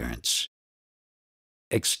reappearance.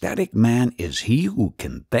 Ecstatic man is he who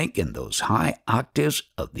can think in those high octaves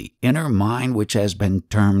of the inner mind which has been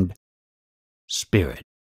termed spirit.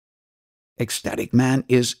 Ecstatic man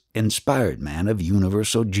is inspired man of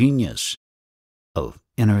universal genius, of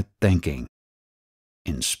inner thinking.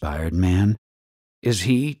 Inspired man is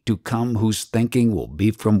he to come whose thinking will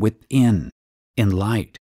be from within, in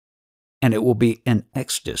light, and it will be an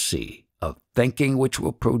ecstasy of thinking which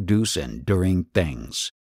will produce enduring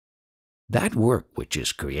things. That work which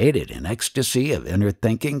is created in ecstasy of inner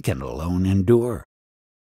thinking can alone endure.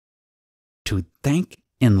 To think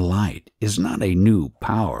in light is not a new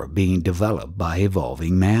power being developed by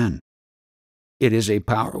evolving man. It is a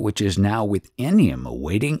power which is now within him,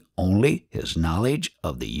 awaiting only his knowledge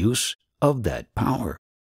of the use of that power.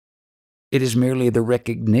 It is merely the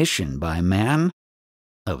recognition by man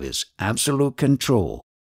of his absolute control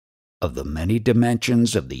of the many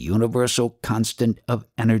dimensions of the universal constant of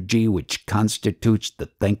energy which constitutes the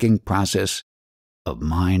thinking process of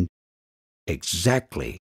mind,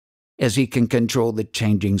 exactly as he can control the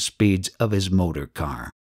changing speeds of his motor car.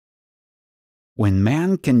 When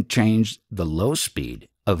man can change the low speed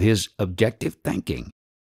of his objective thinking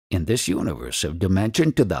in this universe of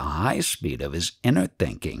dimension to the high speed of his inner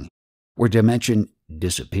thinking, where dimension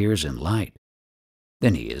disappears in light,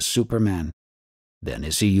 then he is Superman. Then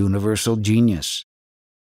is he universal genius.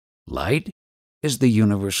 Light is the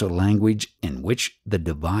universal language in which the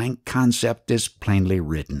divine concept is plainly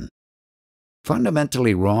written.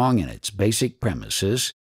 Fundamentally wrong in its basic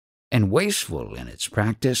premises and wasteful in its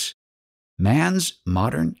practice, man's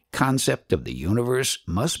modern concept of the universe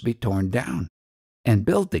must be torn down and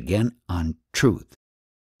built again on truth,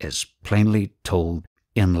 as plainly told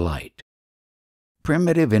in light.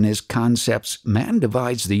 Primitive in his concepts, man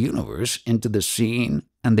divides the universe into the seen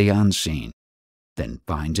and the unseen, then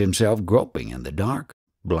finds himself groping in the dark,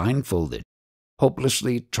 blindfolded,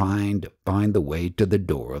 hopelessly trying to find the way to the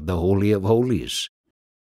door of the Holy of Holies.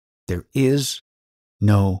 There is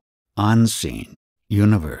no unseen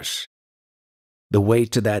universe. The way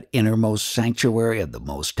to that innermost sanctuary of the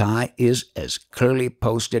Most High is as clearly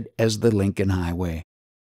posted as the Lincoln Highway.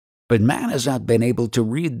 But man has not been able to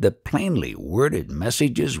read the plainly worded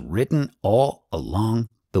messages written all along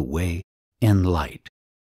the way in light.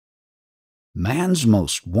 Man's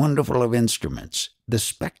most wonderful of instruments, the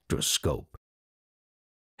spectroscope,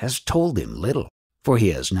 has told him little, for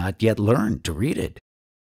he has not yet learned to read it.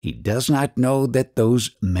 He does not know that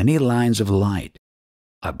those many lines of light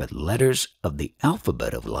are but letters of the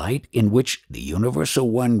alphabet of light in which the Universal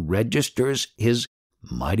One registers his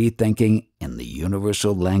mighty thinking in the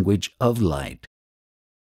universal language of light.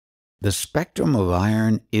 The spectrum of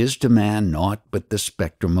iron is to man naught but the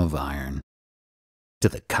spectrum of iron. To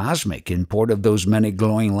the cosmic import of those many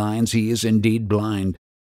glowing lines he is indeed blind.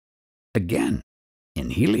 Again, in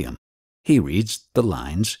helium, he reads the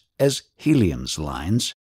lines as helium's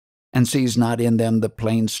lines, and sees not in them the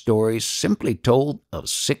plain story simply told of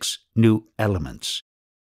 6 new elements,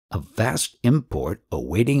 of vast import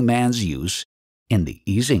awaiting man's use in the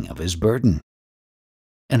easing of his burden.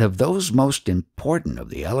 And of those most important of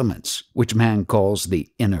the elements, which man calls the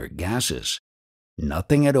inner gases,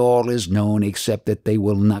 nothing at all is known except that they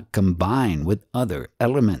will not combine with other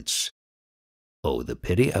elements. Oh, the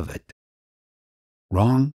pity of it!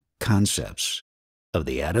 Wrong concepts of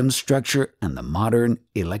the atom structure and the modern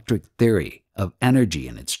electric theory of energy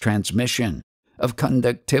and its transmission, of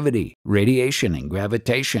conductivity, radiation, and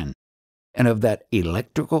gravitation, and of that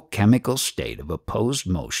electrical chemical state of opposed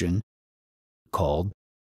motion called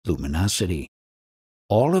luminosity.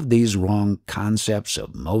 All of these wrong concepts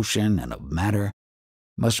of motion and of matter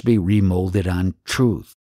must be remolded on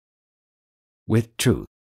truth. With truth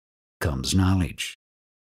comes knowledge,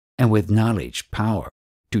 and with knowledge power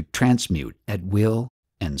to transmute at will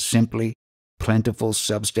and simply plentiful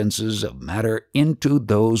substances of matter into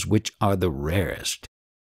those which are the rarest,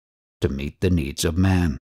 to meet the needs of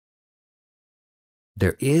man.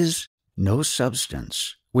 There is no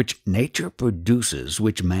substance which nature produces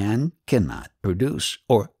which man cannot produce,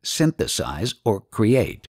 or synthesize, or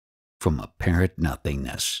create from apparent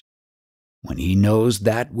nothingness, when he knows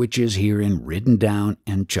that which is herein written down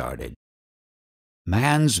and charted.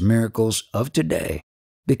 Man's miracles of today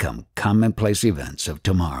become commonplace events of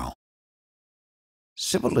tomorrow.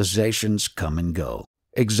 Civilizations come and go,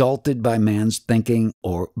 exalted by man's thinking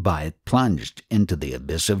or by it plunged into the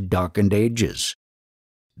abyss of darkened ages.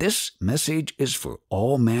 This message is for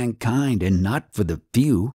all mankind and not for the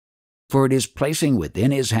few, for it is placing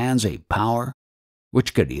within his hands a power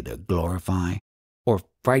which could either glorify or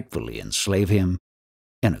frightfully enslave him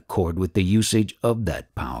in accord with the usage of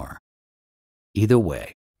that power. Either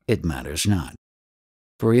way, it matters not,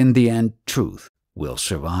 for in the end truth will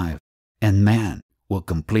survive, and man will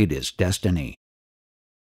complete his destiny.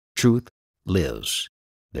 Truth lives.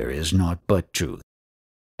 There is naught but truth,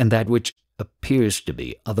 and that which appears to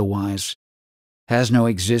be otherwise has no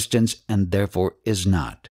existence and therefore is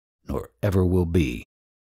not, nor ever will be.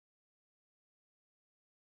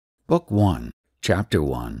 Book 1, Chapter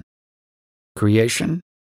 1. Creation,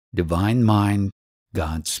 Divine Mind,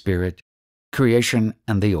 God's Spirit, Creation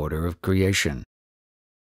and the Order of Creation.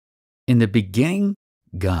 In the beginning,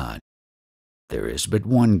 God. There is but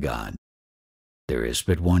one God. There is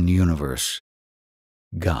but one universe.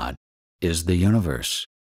 God is the universe.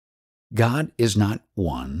 God is not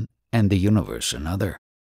one and the universe another.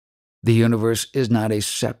 The universe is not a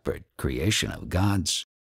separate creation of God's.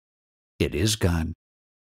 It is God.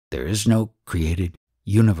 There is no created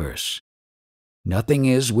universe. Nothing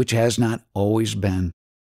is which has not always been.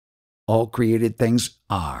 All created things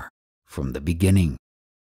are from the beginning.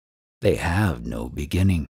 They have no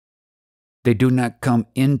beginning. They do not come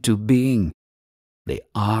into being. They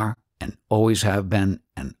are and always have been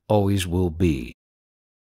and always will be.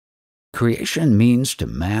 Creation means to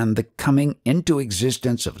man the coming into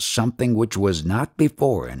existence of something which was not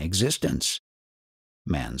before in existence.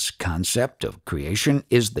 Man's concept of creation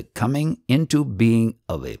is the coming into being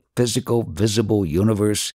of a physical, visible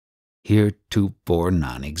universe heretofore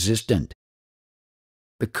non-existent.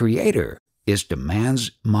 The Creator is to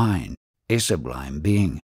man's mind a sublime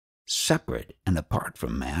being, separate and apart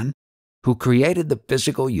from man, who created the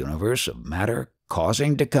physical universe of matter,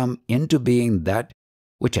 causing to come into being that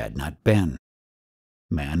which had not been.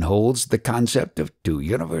 Man holds the concept of 2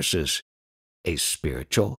 universes, a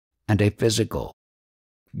spiritual and a physical.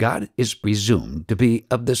 God is presumed to be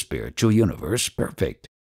of the spiritual universe perfect.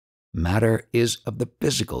 Matter is of the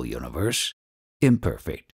physical universe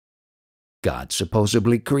imperfect. God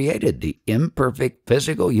supposedly created the imperfect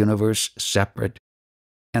physical universe separate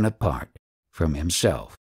and apart from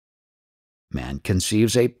himself. Man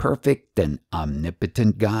conceives a perfect and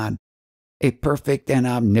omnipotent God. A perfect and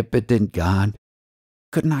omnipotent God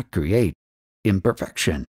could not create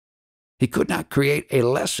imperfection. He could not create a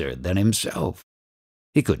lesser than himself.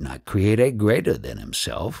 He could not create a greater than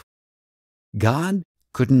himself. God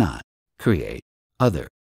could not create other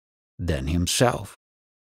than himself.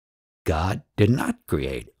 God did not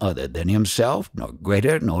create other than himself, nor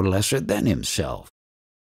greater nor lesser than himself.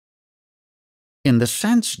 In the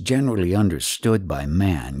sense generally understood by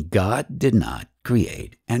man, God did not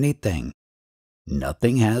create anything.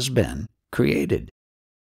 Nothing has been created.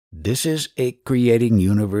 This is a creating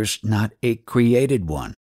universe, not a created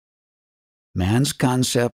one. Man's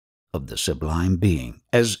concept of the sublime being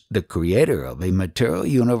as the creator of a material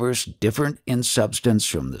universe different in substance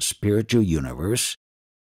from the spiritual universe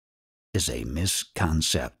is a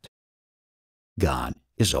misconcept. God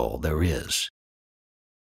is all there is.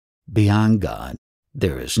 Beyond God,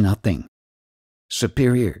 there is nothing.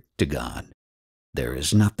 Superior to God, there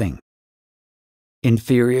is nothing.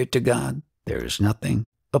 Inferior to God, there is nothing.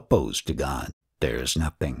 Opposed to God, there is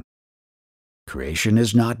nothing. Creation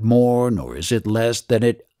is not more, nor is it less than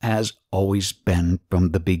it has always been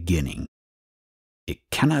from the beginning. It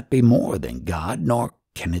cannot be more than God, nor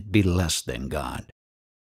can it be less than God.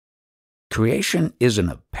 Creation is an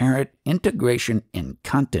apparent integration in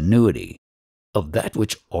continuity of that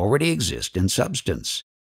which already exists in substance.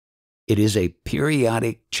 It is a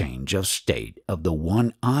periodic change of state of the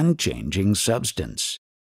one unchanging substance.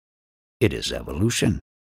 It is evolution.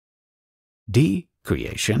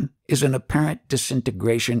 Decreation is an apparent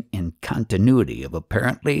disintegration in continuity of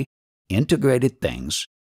apparently integrated things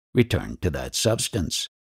returned to that substance.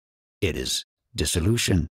 It is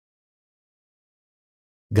dissolution.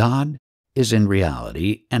 God is in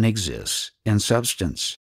reality and exists in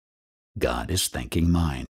substance. God is thinking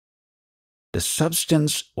mind. The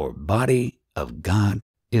substance or body of God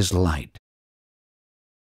is light.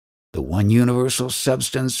 The one universal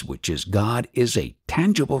substance, which is God, is a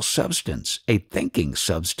tangible substance, a thinking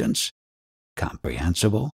substance,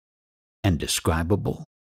 comprehensible and describable,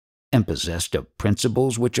 and possessed of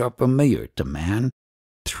principles which are familiar to man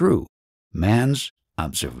through man's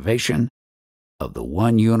observation of the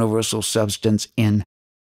one universal substance in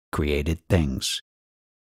created things.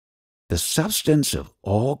 The substance of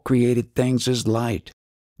all created things is light.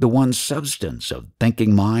 The one substance of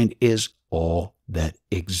thinking mind is all that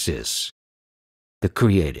exists. The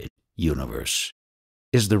created universe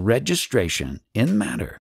is the registration in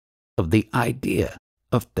matter of the idea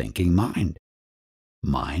of thinking mind.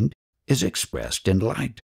 Mind is expressed in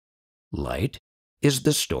light. Light is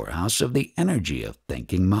the storehouse of the energy of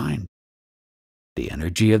thinking mind. The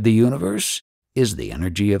energy of the universe is the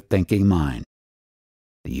energy of thinking mind.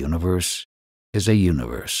 The universe is a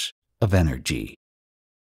universe of energy.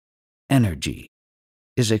 Energy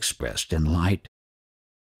is expressed in light.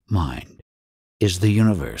 Mind is the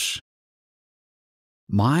universe.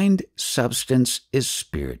 Mind substance is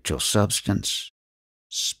spiritual substance.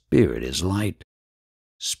 Spirit is light.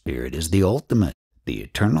 Spirit is the ultimate, the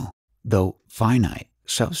eternal, though finite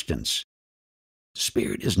substance.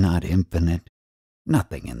 Spirit is not infinite.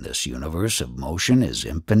 Nothing in this universe of motion is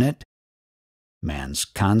infinite. Man's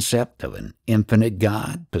concept of an infinite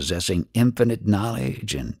God possessing infinite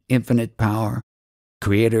knowledge and infinite power,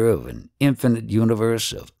 creator of an infinite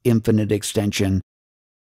universe of infinite extension,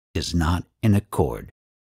 is not in accord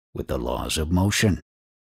with the laws of motion.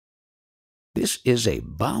 This is a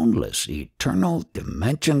boundless, eternal,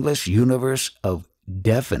 dimensionless universe of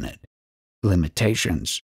definite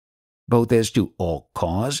limitations, both as to all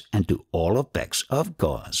cause and to all effects of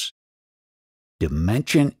cause.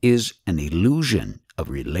 Dimension is an illusion of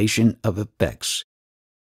relation of effects,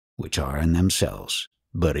 which are in themselves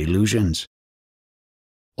but illusions.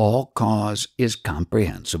 All cause is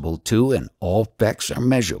comprehensible to, and all effects are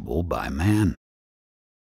measurable by man.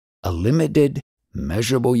 A limited,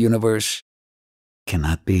 measurable universe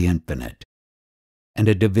cannot be infinite, and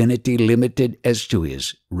a divinity limited as to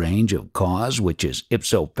his range of cause, which is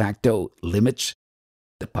ipso facto limits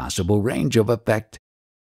the possible range of effect,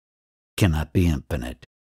 cannot be infinite.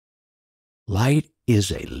 Light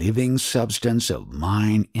is a living substance of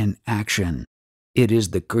mind in action. It is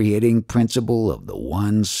the creating principle of the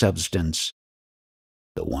one substance.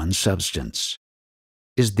 The one substance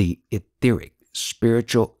is the etheric,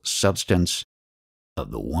 spiritual substance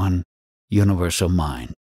of the one universal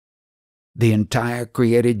mind. The entire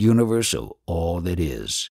created universe of all that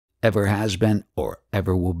is, ever has been, or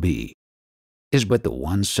ever will be, is but the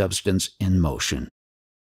one substance in motion,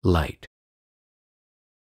 light.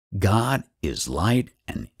 God is light,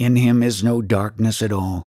 and in him is no darkness at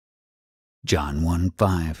all. John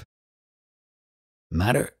 1:5.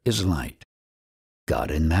 Matter is light.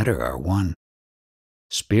 God and matter are one.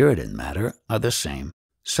 Spirit and matter are the same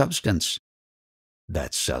substance.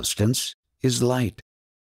 That substance is light.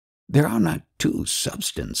 There are not two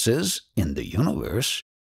substances in the universe.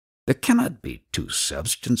 There cannot be two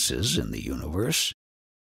substances in the universe.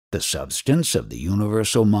 The substance of the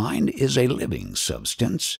universal mind is a living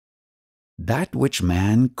substance. That which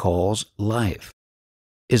man calls life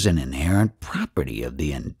is an inherent property of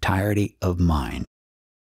the entirety of mind.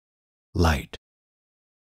 Light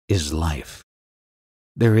is life.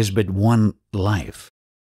 There is but one life,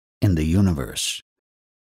 in the universe.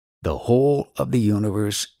 The whole of the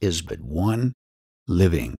universe is but one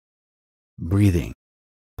living, breathing,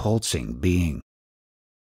 pulsing being.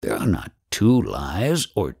 There are not two lives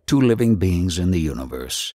or two living beings in the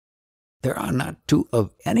universe. There are not two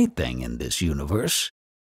of anything in this universe.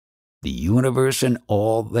 The universe and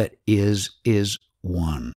all that is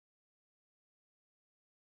one.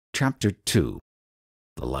 Chapter 2.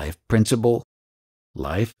 The Life Principle.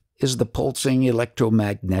 Life is the pulsing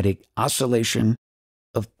electromagnetic oscillation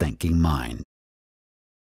of thinking mind.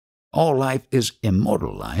 All life is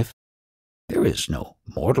immortal life. There is no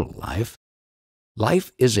mortal life.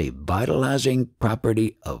 Life is a vitalizing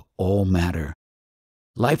property of all matter.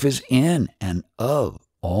 Life is in and of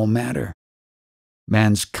all matter.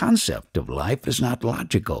 Man's concept of life is not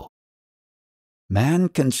logical. Man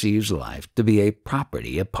conceives life to be a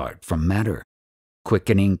property apart from matter,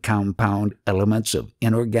 quickening compound elements of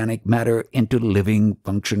inorganic matter into living,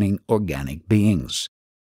 functioning organic beings.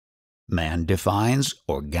 Man defines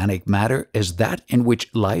organic matter as that in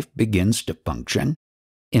which life begins to function,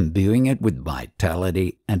 imbuing it with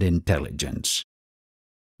vitality and intelligence.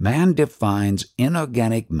 Man defines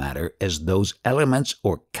inorganic matter as those elements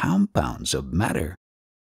or compounds of matter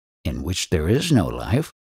in which there is no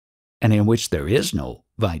life and in which there is no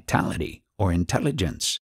vitality or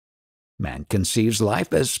intelligence. Man conceives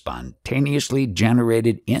life as spontaneously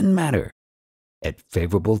generated in matter at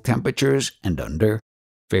favorable temperatures and under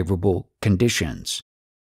favorable conditions.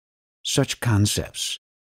 Such concepts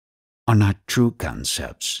are not true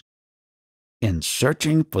concepts. In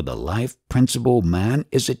searching for the life principle, man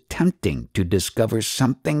is attempting to discover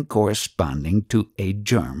something corresponding to a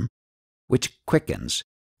germ which quickens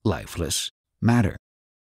lifeless matter.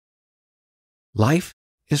 Life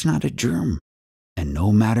is not a germ, and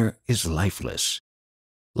no matter is lifeless.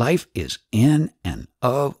 Life is in and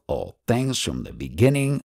of all things from the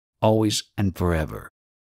beginning, always and forever.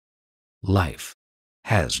 Life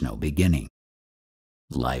has no beginning.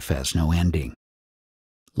 Life has no ending.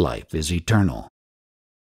 Life is eternal.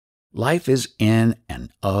 Life is in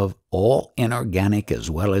and of all inorganic as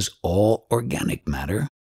well as all organic matter.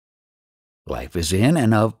 Life is in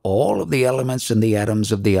and of all of the elements and the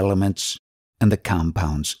atoms of the elements and the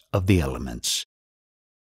compounds of the elements.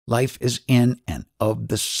 Life is in and of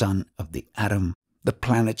the sun of the atom, the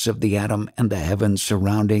planets of the atom, and the heavens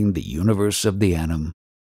surrounding the universe of the atom.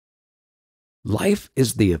 Life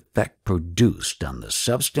is the effect produced on the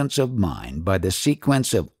substance of mind by the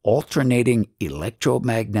sequence of alternating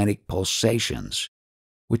electromagnetic pulsations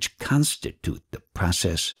which constitute the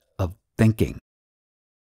process of thinking.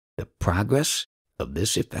 The progress of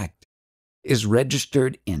this effect is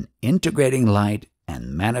registered in integrating light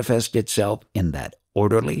and manifests itself in that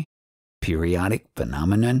orderly, periodic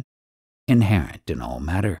phenomenon inherent in all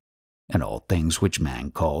matter and all things which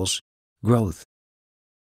man calls growth.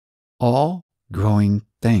 All growing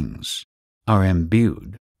things are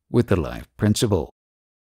imbued with the life principle.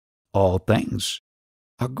 All things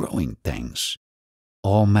are growing things.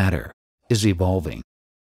 All matter is evolving.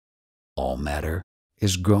 All matter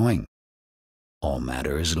is growing. All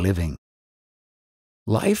matter is living.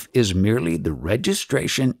 Life is merely the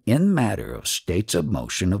registration in matter of states of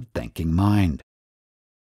motion of thinking mind.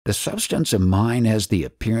 The substance of mind has the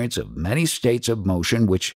appearance of many states of motion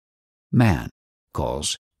which man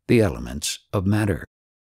calls the elements of matter.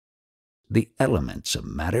 The elements of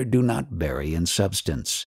matter do not vary in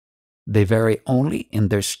substance. They vary only in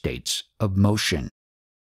their states of motion.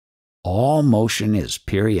 All motion is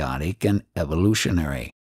periodic and evolutionary.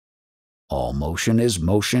 All motion is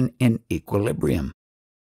motion in equilibrium.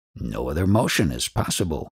 No other motion is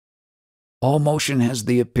possible. All motion has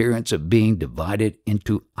the appearance of being divided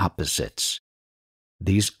into opposites.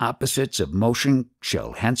 These opposites of motion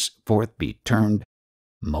shall henceforth be termed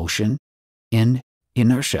motion in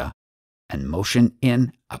inertia and motion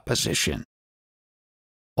in opposition.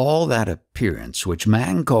 All that appearance which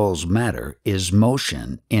man calls matter is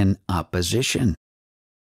motion in opposition.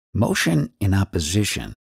 Motion in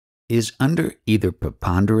opposition is under either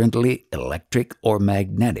preponderantly electric or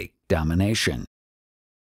magnetic domination.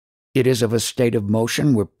 It is of a state of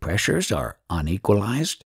motion where pressures are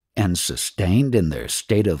unequalized and sustained in their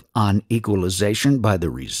state of unequalization by the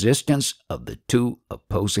resistance of the two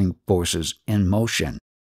opposing forces in motion.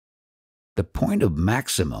 The point of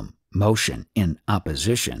maximum motion in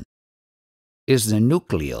opposition is the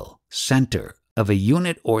nucleal center of a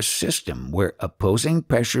unit or system where opposing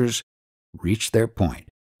pressures reach their point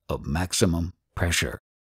of maximum pressure.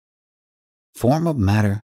 Form of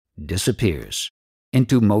matter disappears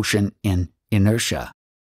into motion in inertia.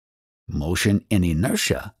 Motion in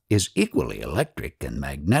inertia is equally electric and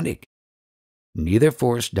magnetic. neither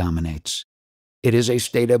force dominates. It is a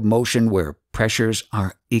state of motion where pressures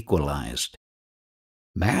are equalized.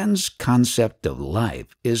 Man's concept of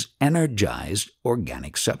life is energized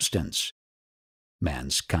organic substance.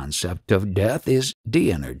 Man's concept of death is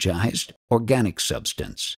de-energized organic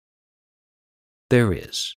substance. There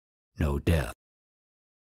is no death.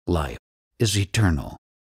 Life is eternal.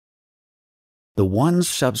 The one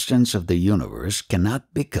substance of the universe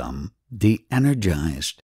cannot become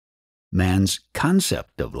de-energized. Man's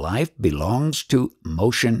concept of life belongs to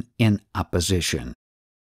motion in opposition.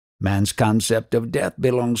 Man's concept of death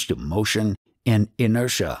belongs to motion in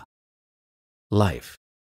inertia. Life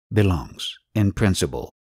belongs, in principle,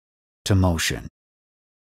 to motion.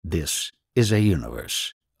 This is a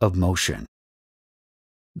universe of motion.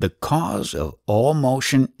 The cause of all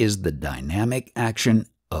motion is the dynamic action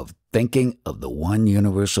of thinking of the one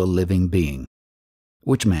universal living being,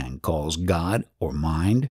 which man calls God or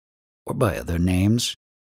mind, or by other names,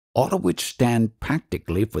 all of which stand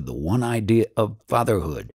practically for the one idea of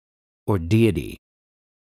fatherhood or deity.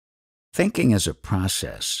 Thinking is a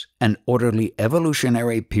process, an orderly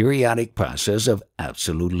evolutionary periodic process of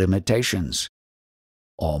absolute limitations.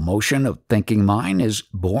 All motion of thinking mind is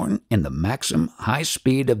born in the maximum high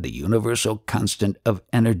speed of the universal constant of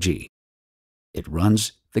energy. It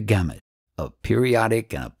runs the gamut of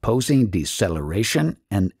periodic and opposing deceleration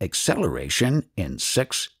and acceleration in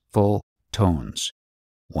 6 full tones,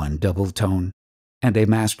 1 double tone, and a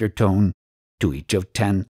master tone to each of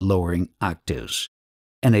 10 lowering octaves,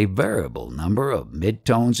 and a variable number of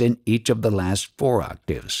midtones in each of the last 4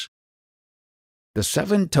 octaves. The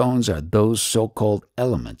 7 tones are those so-called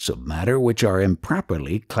elements of matter which are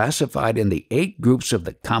improperly classified in the 8 groups of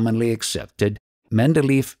the commonly accepted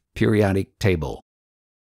Mendeleev periodic table.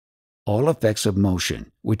 All effects of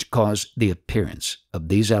motion which cause the appearance of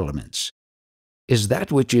these elements is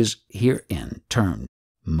that which is herein termed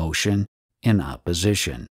motion in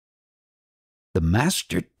opposition. The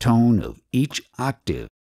master tone of each octave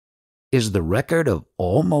is the record of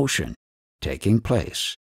all motion taking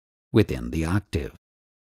place within the octave.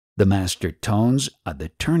 The master tones are the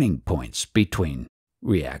turning points between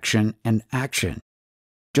reaction and action,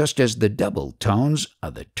 just as the double tones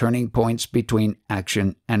are the turning points between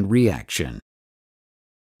action and reaction.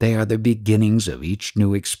 They are the beginnings of each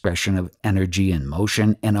new expression of energy and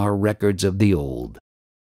motion and are records of the old.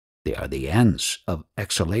 They are the ends of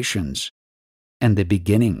exhalations and the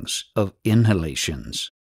beginnings of inhalations.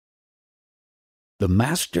 The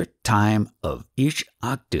master time of each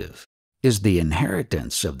octave is the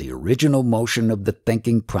inheritance of the original motion of the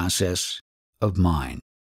thinking process of mind.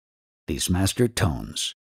 These master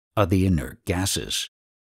tones are the inert gases,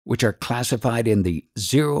 which are classified in the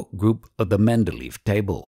 0 group of the Mendeleev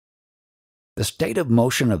table. The state of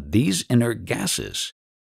motion of these inert gases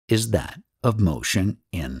is that of motion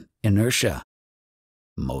in inertia.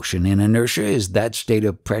 Motion in inertia is that state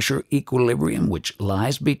of pressure equilibrium which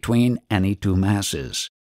lies between any 2 masses.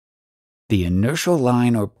 The inertial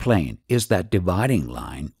line or plane is that dividing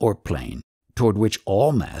line or plane toward which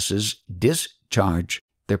all masses discharge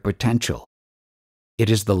their potential. It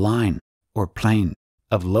is the line or plane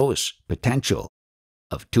of lowest potential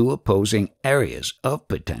of 2 opposing areas of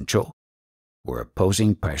potential where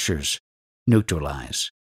opposing pressures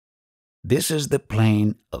neutralize. This is the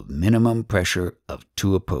plane of minimum pressure of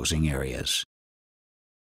 2 opposing areas.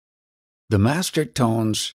 The master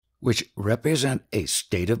tones, which represent a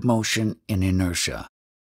state of motion in inertia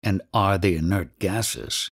and are the inert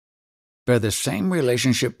gases, bear the same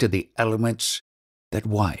relationship to the elements that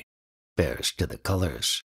white bears to the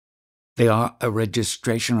colors. They are a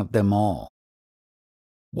registration of them all.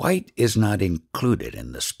 White is not included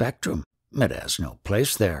in the spectrum. It has no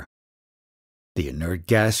place there. The inert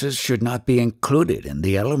gases should not be included in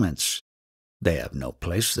the elements. They have no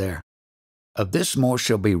place there. Of this more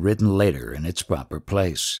shall be written later in its proper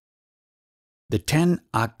place. The 10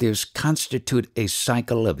 octaves constitute a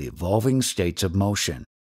cycle of evolving states of motion.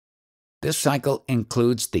 This cycle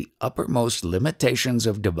includes the uppermost limitations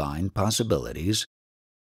of divine possibilities,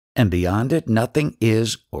 and beyond it nothing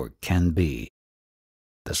is or can be.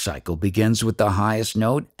 The cycle begins with the highest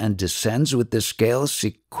note and descends with the scale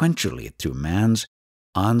sequentially through man's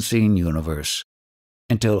unseen universe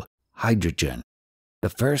until hydrogen, the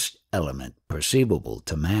first element perceivable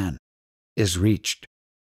to man, is reached.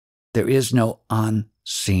 There is no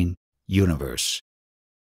unseen universe.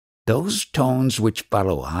 Those tones which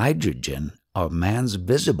follow hydrogen are man's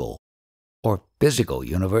visible or physical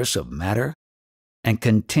universe of matter and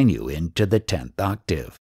continue into the 10th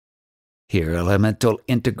octave. Here elemental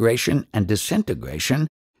integration and disintegration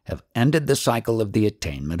have ended the cycle of the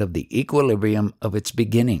attainment of the equilibrium of its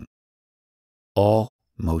beginning. All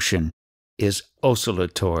motion is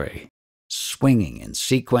oscillatory, swinging in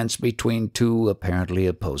sequence between two apparently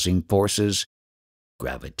opposing forces,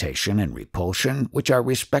 gravitation and repulsion, which are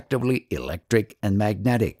respectively electric and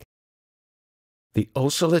magnetic. The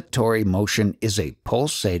oscillatory motion is a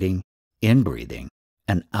pulsating inbreathing,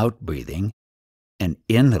 an outbreathing, an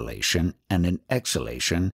inhalation, and an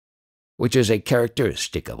exhalation, which is a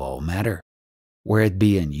characteristic of all matter, where it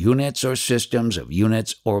be in units or systems of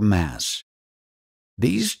units or mass.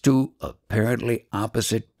 These two apparently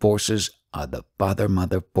opposite forces are the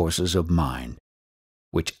father-mother forces of mind,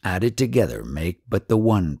 which added together make but the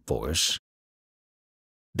one force.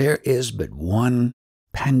 There is but one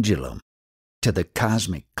pendulum to the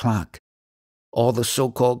cosmic clock. All the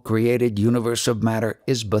so-called created universe of matter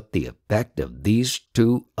is but the effect of these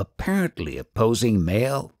two apparently opposing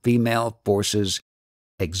male-female forces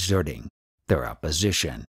exerting their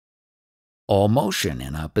opposition. All motion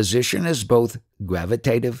in opposition is both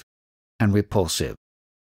gravitative and repulsive.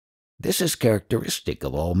 This is characteristic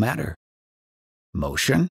of all matter.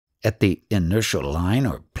 Motion, at the inertial line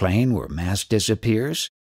or plane where mass disappears,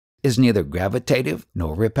 is neither gravitative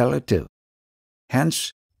nor repellative.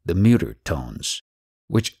 Hence, the muter tones,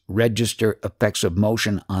 which register effects of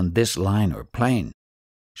motion on this line or plane,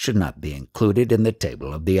 should not be included in the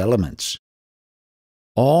table of the elements.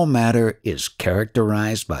 All matter is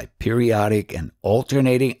characterized by periodic and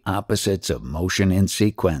alternating opposites of motion in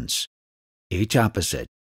sequence, each opposite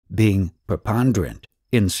being preponderant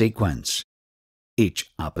in sequence.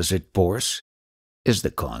 Each opposite force is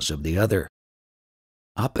the cause of the other.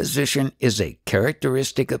 Opposition is a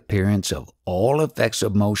characteristic appearance of all effects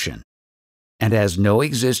of motion, and has no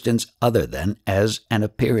existence other than as an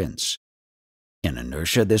appearance. In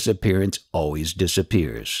inertia, this appearance always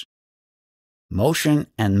disappears. Motion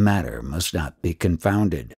and matter must not be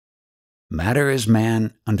confounded. Matter as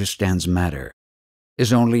man understands matter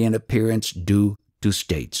is only an appearance due to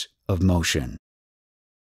states of motion.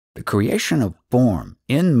 The creation of form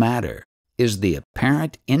in matter is the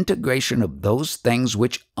apparent integration of those things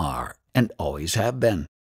which are and always have been.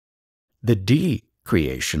 The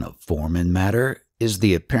de-creation of form in matter is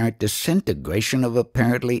the apparent disintegration of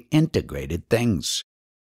apparently integrated things.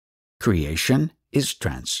 Creation is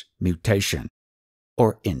transmutation,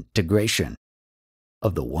 or integration,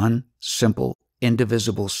 of the one simple,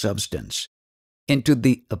 indivisible substance into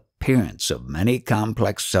the appearance of many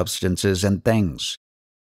complex substances and things.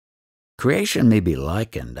 Creation may be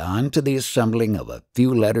likened unto the assembling of a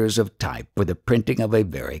few letters of type for the printing of a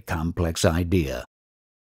very complex idea.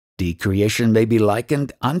 Decreation may be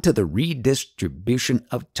likened unto the redistribution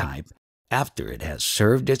of type after it has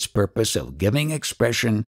served its purpose of giving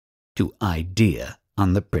expression to idea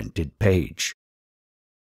on the printed page.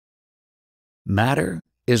 Matter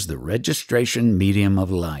is the registration medium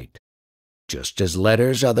of light, just as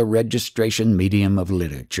letters are the registration medium of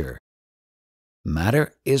literature.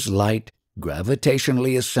 Matter is light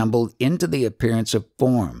gravitationally assembled into the appearance of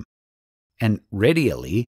form, and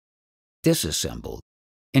radially disassembled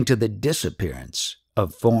into the disappearance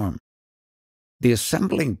of form. The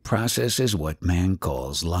assembling process is what man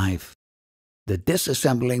calls life. The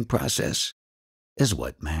disassembling process is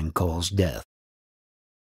what man calls death.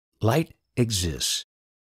 Light exists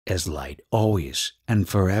as light always and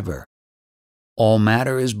forever. All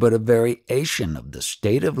matter is but a variation of the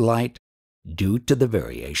state of light due to the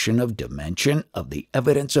variation of dimension of the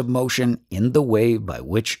evidence of motion in the way by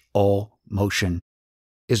which all motion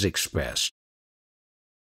is expressed.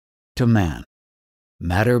 To man,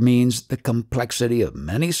 matter means the complexity of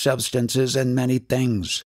many substances and many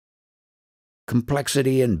things.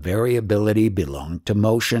 Complexity and variability belong to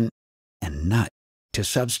motion and not to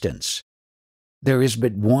substance. There is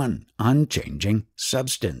but one unchanging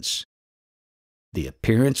substance. The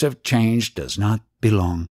appearance of change does not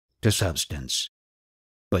belong to substance,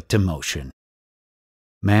 but to motion.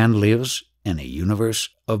 Man lives in a universe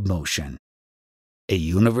of motion, a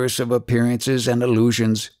universe of appearances and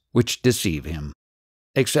illusions which deceive him,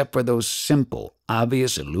 except for those simple,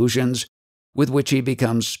 obvious illusions with which he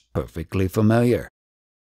becomes perfectly familiar.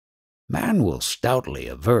 Man will stoutly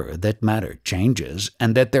aver that matter changes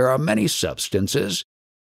and that there are many substances,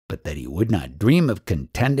 but that he would not dream of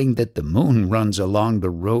contending that the moon runs along the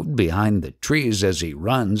road behind the trees as he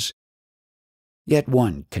runs. Yet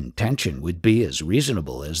one contention would be as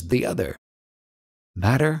reasonable as the other.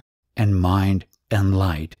 Matter and mind and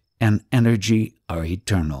light and energy are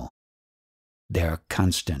eternal. They are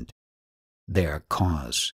constant. They are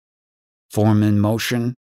cause. Form and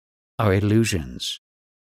motion are illusions.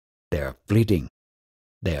 They are fleeting.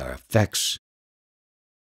 They are effects.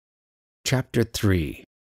 Chapter 3.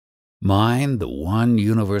 Mind, the one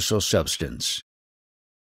universal substance.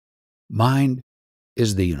 Mind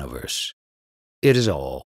is the universe. It is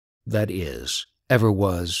all that is, ever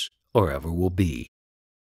was, or ever will be.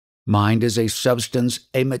 Mind is a substance,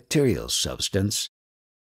 a material substance.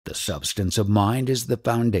 The substance of mind is the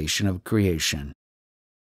foundation of creation.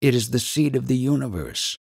 It is the seed of the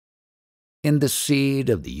universe. In the seed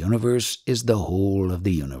of the universe is the whole of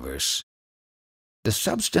the universe. The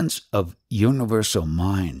substance of universal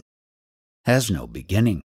mind has no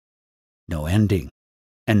beginning, no ending,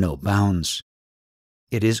 and no bounds.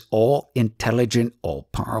 It is all intelligent, all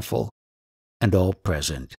powerful, and all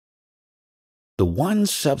present. The one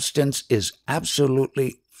substance is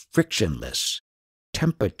absolutely frictionless,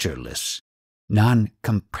 temperatureless,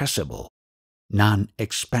 non-compressible,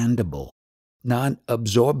 non-expandable,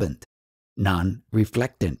 non-absorbent,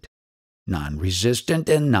 non-reflectant, non-resistant,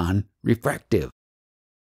 and non-refractive.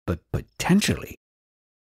 But potentially,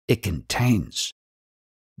 it contains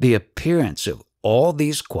the appearance of all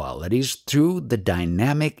these qualities through the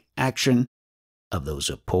dynamic action of those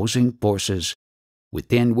opposing forces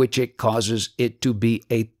within which it causes it to be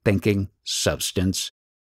a thinking substance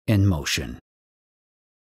in motion.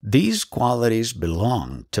 These qualities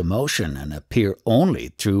belong to motion and appear only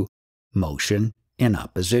through motion in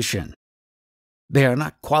opposition. They are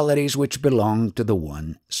not qualities which belong to the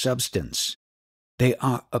one substance. They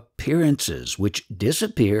are appearances which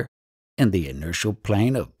disappear in the inertial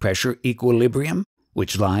plane of pressure equilibrium,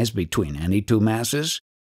 which lies between any two masses.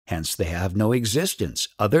 Hence they have no existence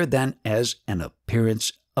other than as an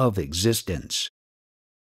appearance of existence.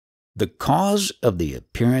 The cause of the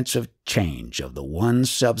appearance of change of the one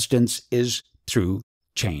substance is through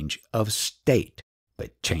change of state,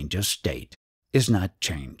 but change of state is not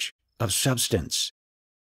change of substance.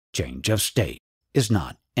 Change of state is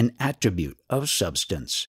not an attribute of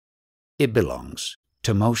substance. It belongs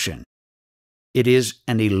to motion. It is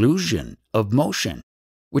an illusion of motion,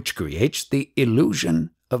 which creates the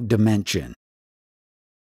illusion of dimension.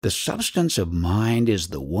 The substance of mind is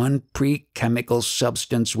the one pre-chemical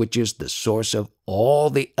substance which is the source of all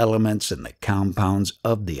the elements and the compounds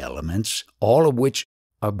of the elements, all of which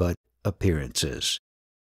are but appearances.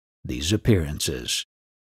 These appearances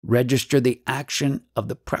register the action of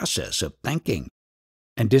the process of thinking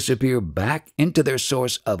and disappear back into their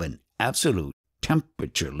source of an absolute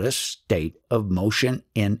temperatureless state of motion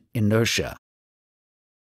in inertia.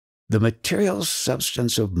 The material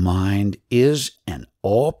substance of mind is an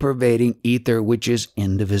all-pervading ether which is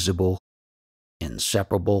indivisible,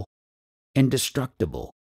 inseparable,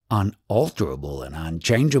 indestructible, unalterable, and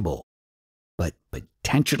unchangeable. But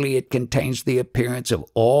potentially it contains the appearance of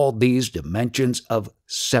all these dimensions of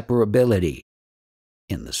separability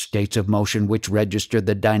in the states of motion which register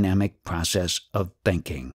the dynamic process of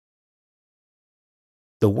thinking.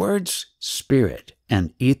 The words spirit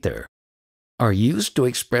and ether are used to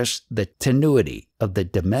express the tenuity of the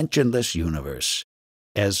dimensionless universe,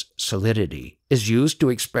 as solidity is used to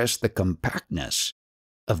express the compactness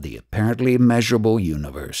of the apparently measurable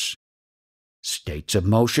universe. States of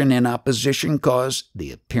motion in opposition cause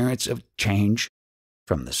the appearance of change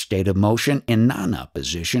from the state of motion in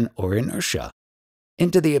non-opposition or inertia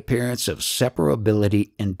into the appearance of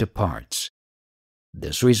separability into parts.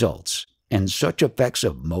 This results in such effects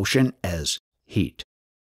of motion as heat,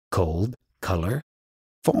 cold, color,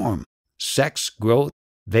 form, sex, growth,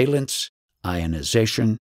 valence,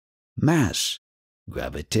 ionization, mass,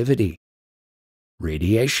 gravitivity,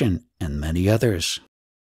 radiation, and many others.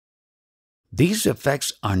 These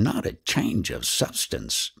effects are not a change of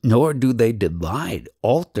substance, nor do they divide,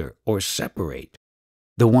 alter, or separate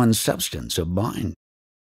the one substance of mind.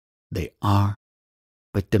 They are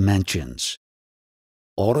but dimensions.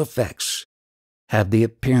 All effects have the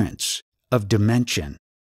appearance of dimension.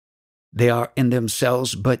 They are in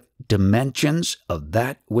themselves but dimensions of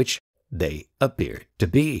that which they appear to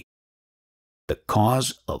be. The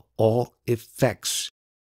cause of all effects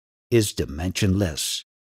is dimensionless.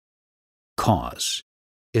 Cause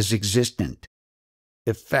is existent.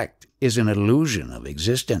 Effect is an illusion of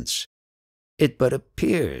existence. It but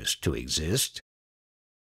appears to exist.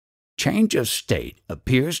 Change of state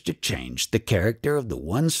appears to change the character of the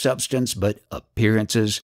one substance, but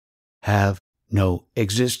appearances have no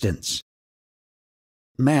existence.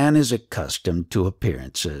 Man is accustomed to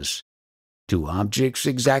appearances. Two objects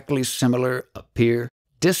exactly similar appear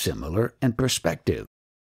dissimilar in perspective.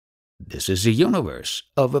 This is a universe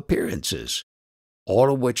of appearances,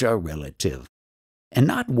 all of which are relative, and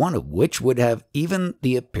not one of which would have even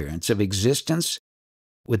the appearance of existence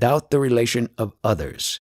without the relation of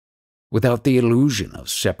others. Without the illusion of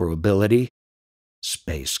separability,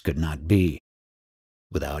 space could not be.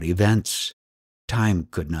 Without events, time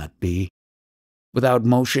could not be. Without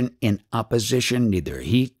motion in opposition, neither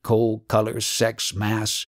heat, cold, color, sex,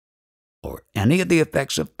 mass, or any of the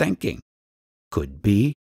effects of thinking could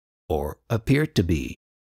be or appear to be.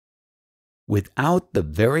 Without the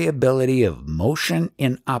variability of motion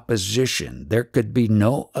in opposition, there could be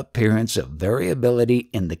no appearance of variability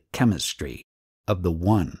in the chemistry of the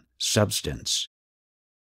one substance.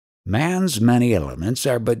 Man's many elements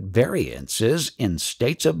are but variances in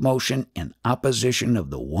states of motion in opposition of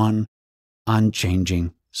the one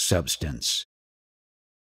unchanging substance.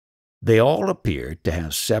 They all appear to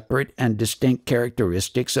have separate and distinct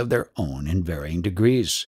characteristics of their own in varying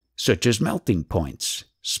degrees, such as melting points,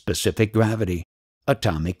 specific gravity,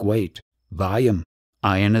 atomic weight, volume,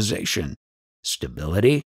 ionization,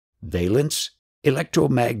 stability, valence,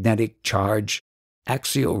 electromagnetic charge,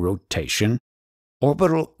 axial rotation,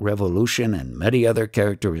 orbital revolution, and many other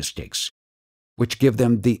characteristics, which give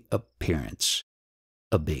them the appearance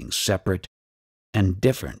of being separate and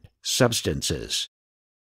different substances.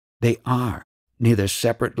 They are neither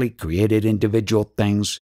separately created individual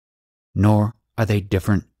things, nor are they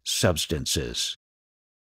different substances.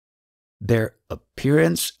 Their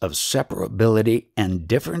appearance of separability and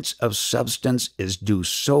difference of substance is due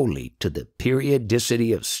solely to the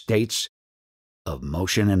periodicity of states of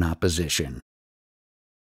motion and opposition.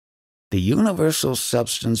 The universal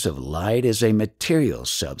substance of light is a material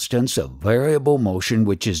substance of variable motion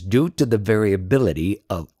which is due to the variability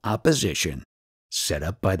of opposition set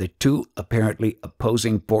up by the two apparently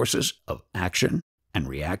opposing forces of action and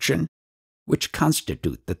reaction which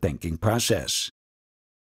constitute the thinking process.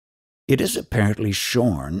 It is apparently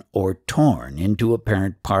shorn or torn into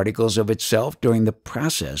apparent particles of itself during the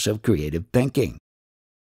process of creative thinking,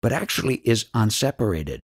 but actually is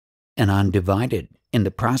unseparated and undivided in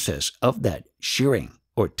the process of that shearing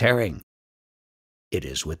or tearing. It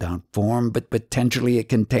is without form, but potentially it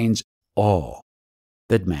contains all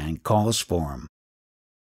that man calls form.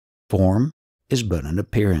 Form is but an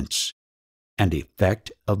appearance and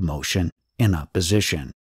effect of motion in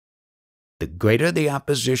opposition. The greater the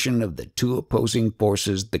opposition of the two opposing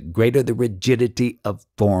forces, the greater the rigidity of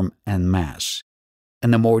form and mass,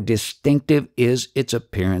 and the more distinctive is its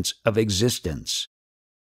appearance of existence.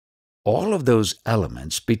 All of those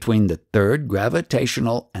elements between the third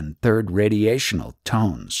gravitational and third radiational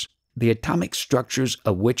tones, the atomic structures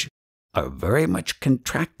of which are very much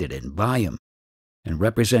contracted in volume and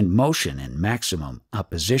represent motion in maximum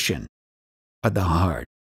opposition, are the hard,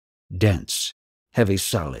 dense, heavy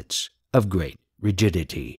solids of great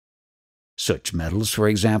rigidity. Such metals, for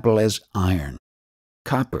example, as iron,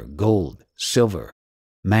 copper, gold, silver,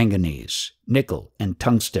 manganese, nickel, and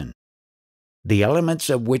tungsten, the elements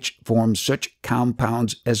of which form such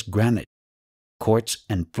compounds as granite, quartz,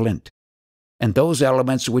 and flint, and those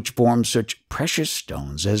elements which form such precious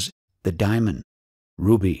stones as the diamond,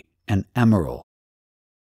 ruby, and emerald.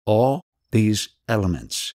 All these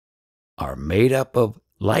elements are made up of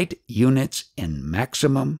light units in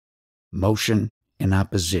maximum motion in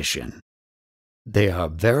opposition. They are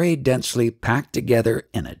very densely packed together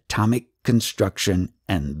in atomic construction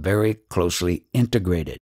and very closely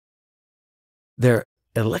integrated. Their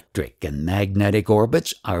electric and magnetic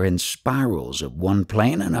orbits are in spirals of one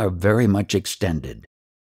plane and are very much extended.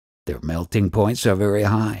 Their melting points are very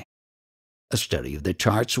high. A study of the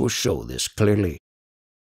charts will show this clearly.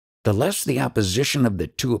 The less the opposition of the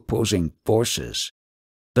two opposing forces,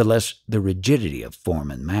 the less the rigidity of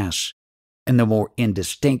form and mass, and the more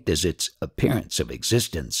indistinct is its appearance of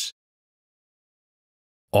existence.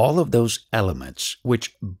 All of those elements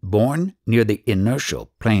which, born near the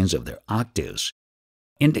inertial planes of their octaves,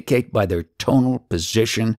 indicate by their tonal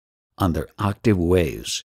position on their octave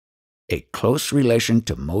waves a close relation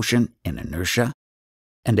to motion and inertia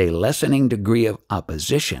and a lessening degree of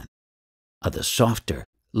opposition of the softer,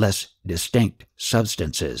 less distinct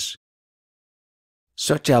substances.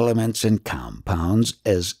 Such elements and compounds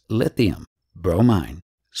as lithium, bromine,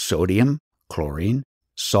 sodium, chlorine,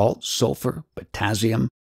 salt, sulfur, potassium,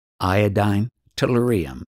 iodine,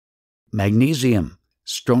 tellurium, magnesium,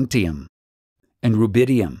 strontium, and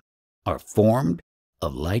rubidium are formed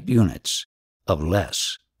of light units of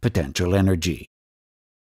less potential energy.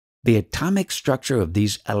 The atomic structure of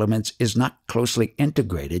these elements is not closely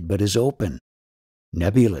integrated but is open,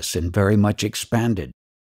 nebulous, and very much expanded.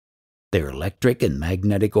 Their electric and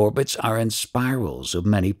magnetic orbits are in spirals of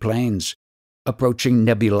many planes, approaching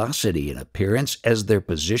nebulosity in appearance as their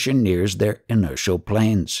position nears their inertial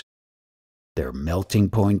planes. Their melting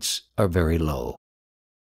points are very low.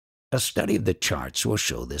 A study of the charts will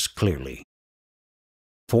show this clearly.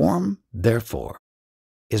 Form, therefore,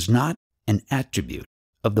 is not an attribute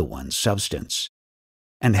of the one substance,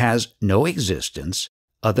 and has no existence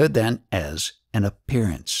other than as an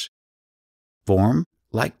appearance. Form,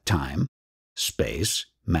 like time, space,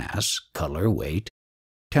 mass, color, weight,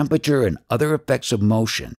 temperature, and other effects of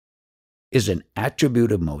motion, is an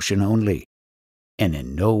attribute of motion only, and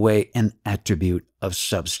in no way an attribute of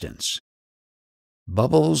substance.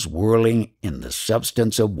 Bubbles whirling in the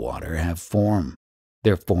substance of water have form.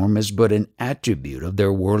 Their form is but an attribute of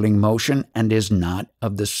their whirling motion and is not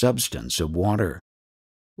of the substance of water.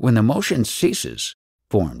 When the motion ceases,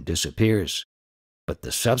 form disappears, but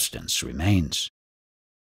the substance remains.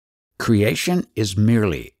 Creation is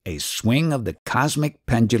merely a swing of the cosmic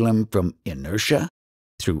pendulum from inertia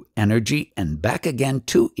through energy and back again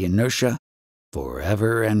to inertia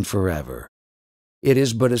forever and forever. It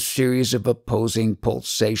is but a series of opposing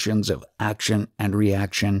pulsations of action and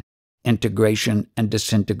reaction, integration and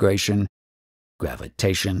disintegration,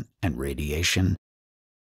 gravitation and radiation,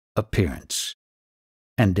 appearance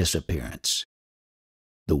and disappearance.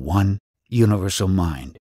 The one universal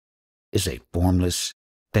mind is a formless,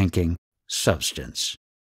 thinking substance.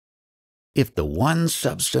 If the one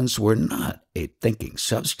substance were not a thinking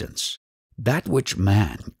substance, that which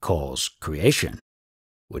man calls creation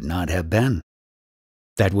would not have been.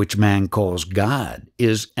 That which man calls God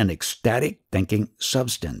is an ecstatic thinking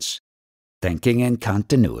substance, thinking in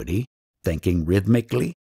continuity, thinking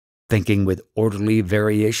rhythmically, thinking with orderly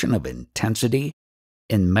variation of intensity,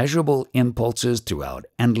 immeasurable impulses throughout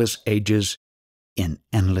endless ages, in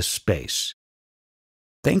endless space.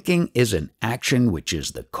 Thinking is an action which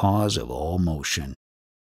is the cause of all motion.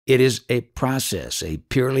 It is a process, a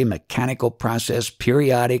purely mechanical process,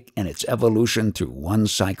 periodic in its evolution through one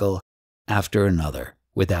cycle after another,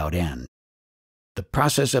 without end. The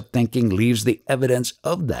process of thinking leaves the evidence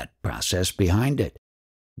of that process behind it,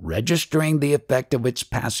 registering the effect of its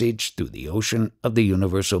passage through the ocean of the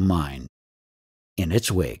universal mind. In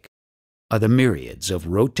its wake are the myriads of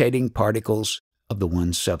rotating particles of the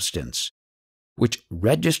one substance, which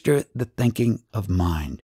register the thinking of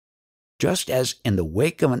mind, just as in the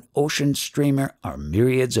wake of an ocean steamer are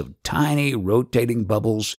myriads of tiny rotating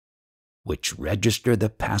bubbles which register the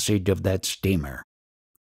passage of that steamer.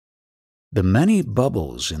 The many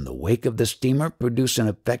bubbles in the wake of the steamer produce an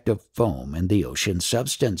effect of foam in the ocean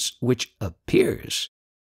substance, which appears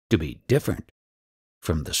to be different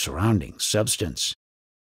from the surrounding substance.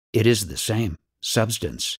 It is the same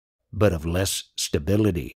substance, but of less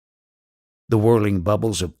stability. The whirling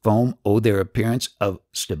bubbles of foam owe their appearance of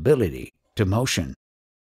stability to motion.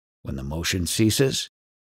 When the motion ceases,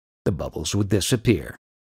 the bubbles will disappear.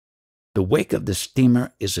 The wake of the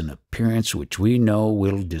steamer is an appearance which we know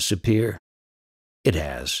will disappear. It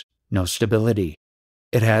has no stability.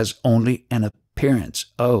 It has only an appearance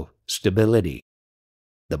of stability.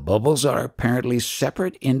 The bubbles are apparently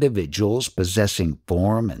separate individuals possessing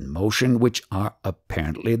form and motion which are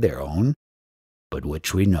apparently their own, but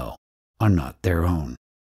which we know are not their own.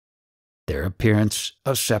 Their appearance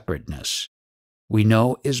of separateness, we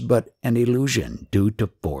know, is but an illusion due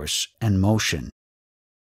to force and motion.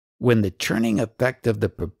 When the churning effect of the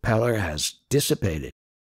propeller has dissipated,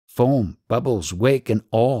 foam, bubbles, wake, and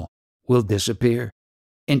all will disappear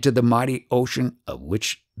into the mighty ocean of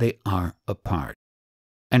which they are a part,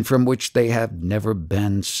 and from which they have never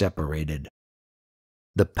been separated.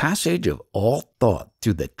 The passage of all thought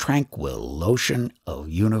through the tranquil ocean of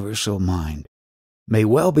universal mind may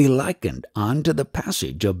well be likened unto the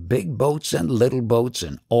passage of big boats and little boats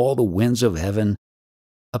and all the winds of heaven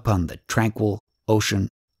upon the tranquil ocean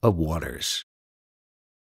of waters.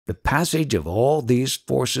 The passage of all these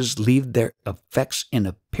forces leave their effects in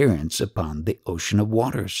appearance upon the ocean of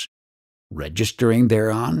waters, registering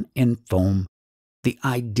thereon in foam the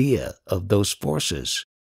idea of those forces.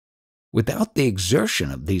 Without the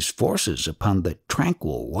exertion of these forces upon the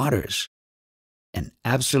tranquil waters, an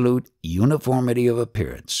absolute uniformity of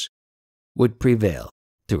appearance would prevail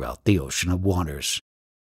throughout the ocean of waters.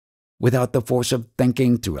 Without the force of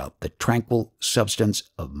thinking throughout the tranquil substance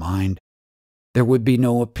of mind, there would be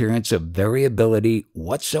no appearance of variability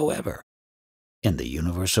whatsoever in the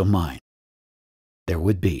universal mind. There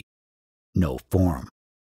would be no form.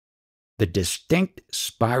 The distinct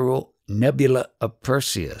spiral nebula of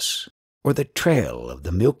Perseus, or the trail of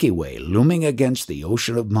the Milky Way looming against the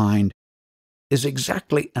ocean of mind, is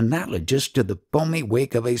exactly analogous to the foamy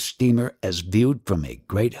wake of a steamer as viewed from a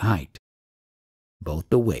great height. Both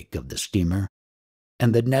the wake of the steamer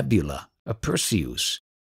and the nebula of Perseus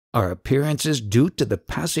are appearances due to the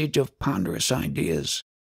passage of ponderous ideas,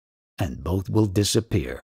 and both will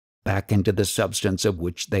disappear back into the substance of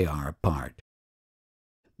which they are a part.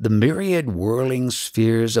 The myriad whirling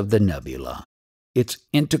spheres of the nebula its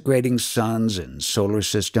integrating suns and solar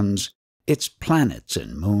systems, its planets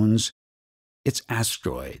and moons, its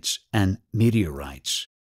asteroids and meteorites,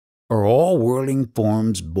 are all whirling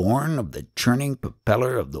forms born of the churning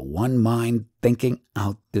propeller of the one mind thinking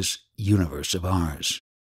out this universe of ours.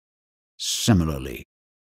 Similarly,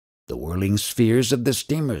 the whirling spheres of the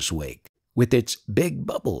steamer's wake, with its big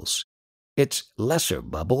bubbles, its lesser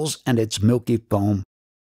bubbles, and its milky foam,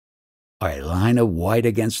 are a line of white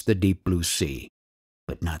against the deep blue sea,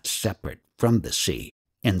 but not separate from the sea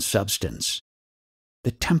in substance.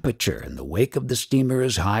 The temperature in the wake of the steamer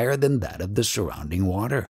is higher than that of the surrounding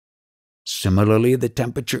water. Similarly, the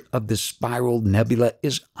temperature of the spiral nebula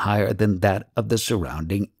is higher than that of the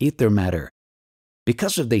surrounding ether matter,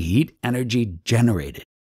 because of the heat energy generated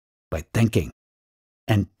by thinking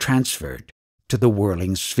and transferred to the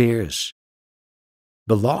whirling spheres.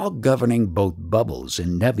 The law governing both bubbles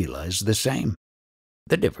and nebula is the same.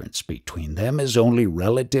 The difference between them is only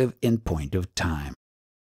relative in point of time.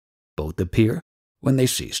 Both appear when they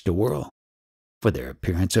cease to whirl, for their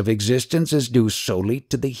appearance of existence is due solely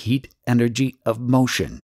to the heat energy of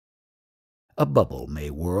motion. A bubble may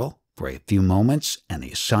whirl for a few moments and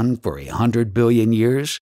a sun for 100 billion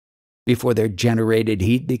years before their generated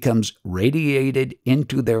heat becomes radiated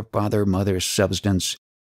into their father-mother substance,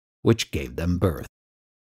 which gave them birth.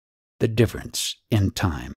 The difference in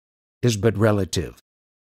time is but relative,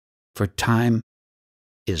 for time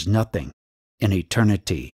is nothing in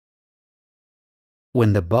eternity.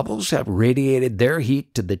 When the bubbles have radiated their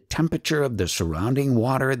heat to the temperature of the surrounding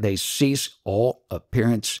water, they cease all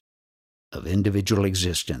appearance of individual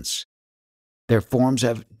existence. Their forms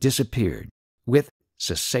have disappeared with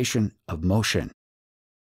cessation of motion,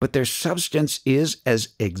 but their substance is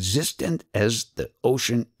as existent as the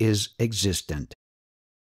ocean is existent.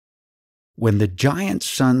 When the giant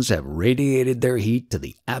suns have radiated their heat to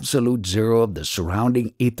the absolute zero of the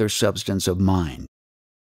surrounding ether substance of mind,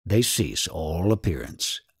 they cease all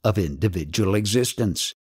appearance of individual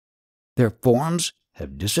existence. Their forms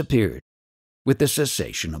have disappeared with the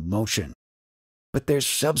cessation of motion, but their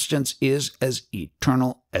substance is as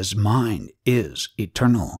eternal as mind is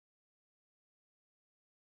eternal.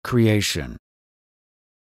 Creation.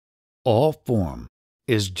 All form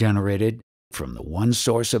is generated from the one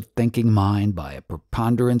source of thinking mind by a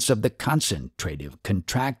preponderance of the concentrative,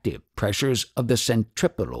 contractive pressures of the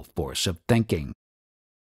centripetal force of thinking.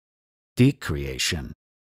 Decreation.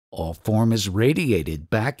 All form is radiated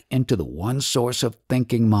back into the one source of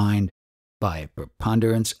thinking mind by a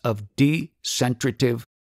preponderance of decentrative,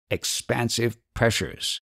 expansive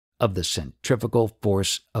pressures of the centrifugal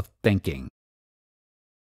force of thinking.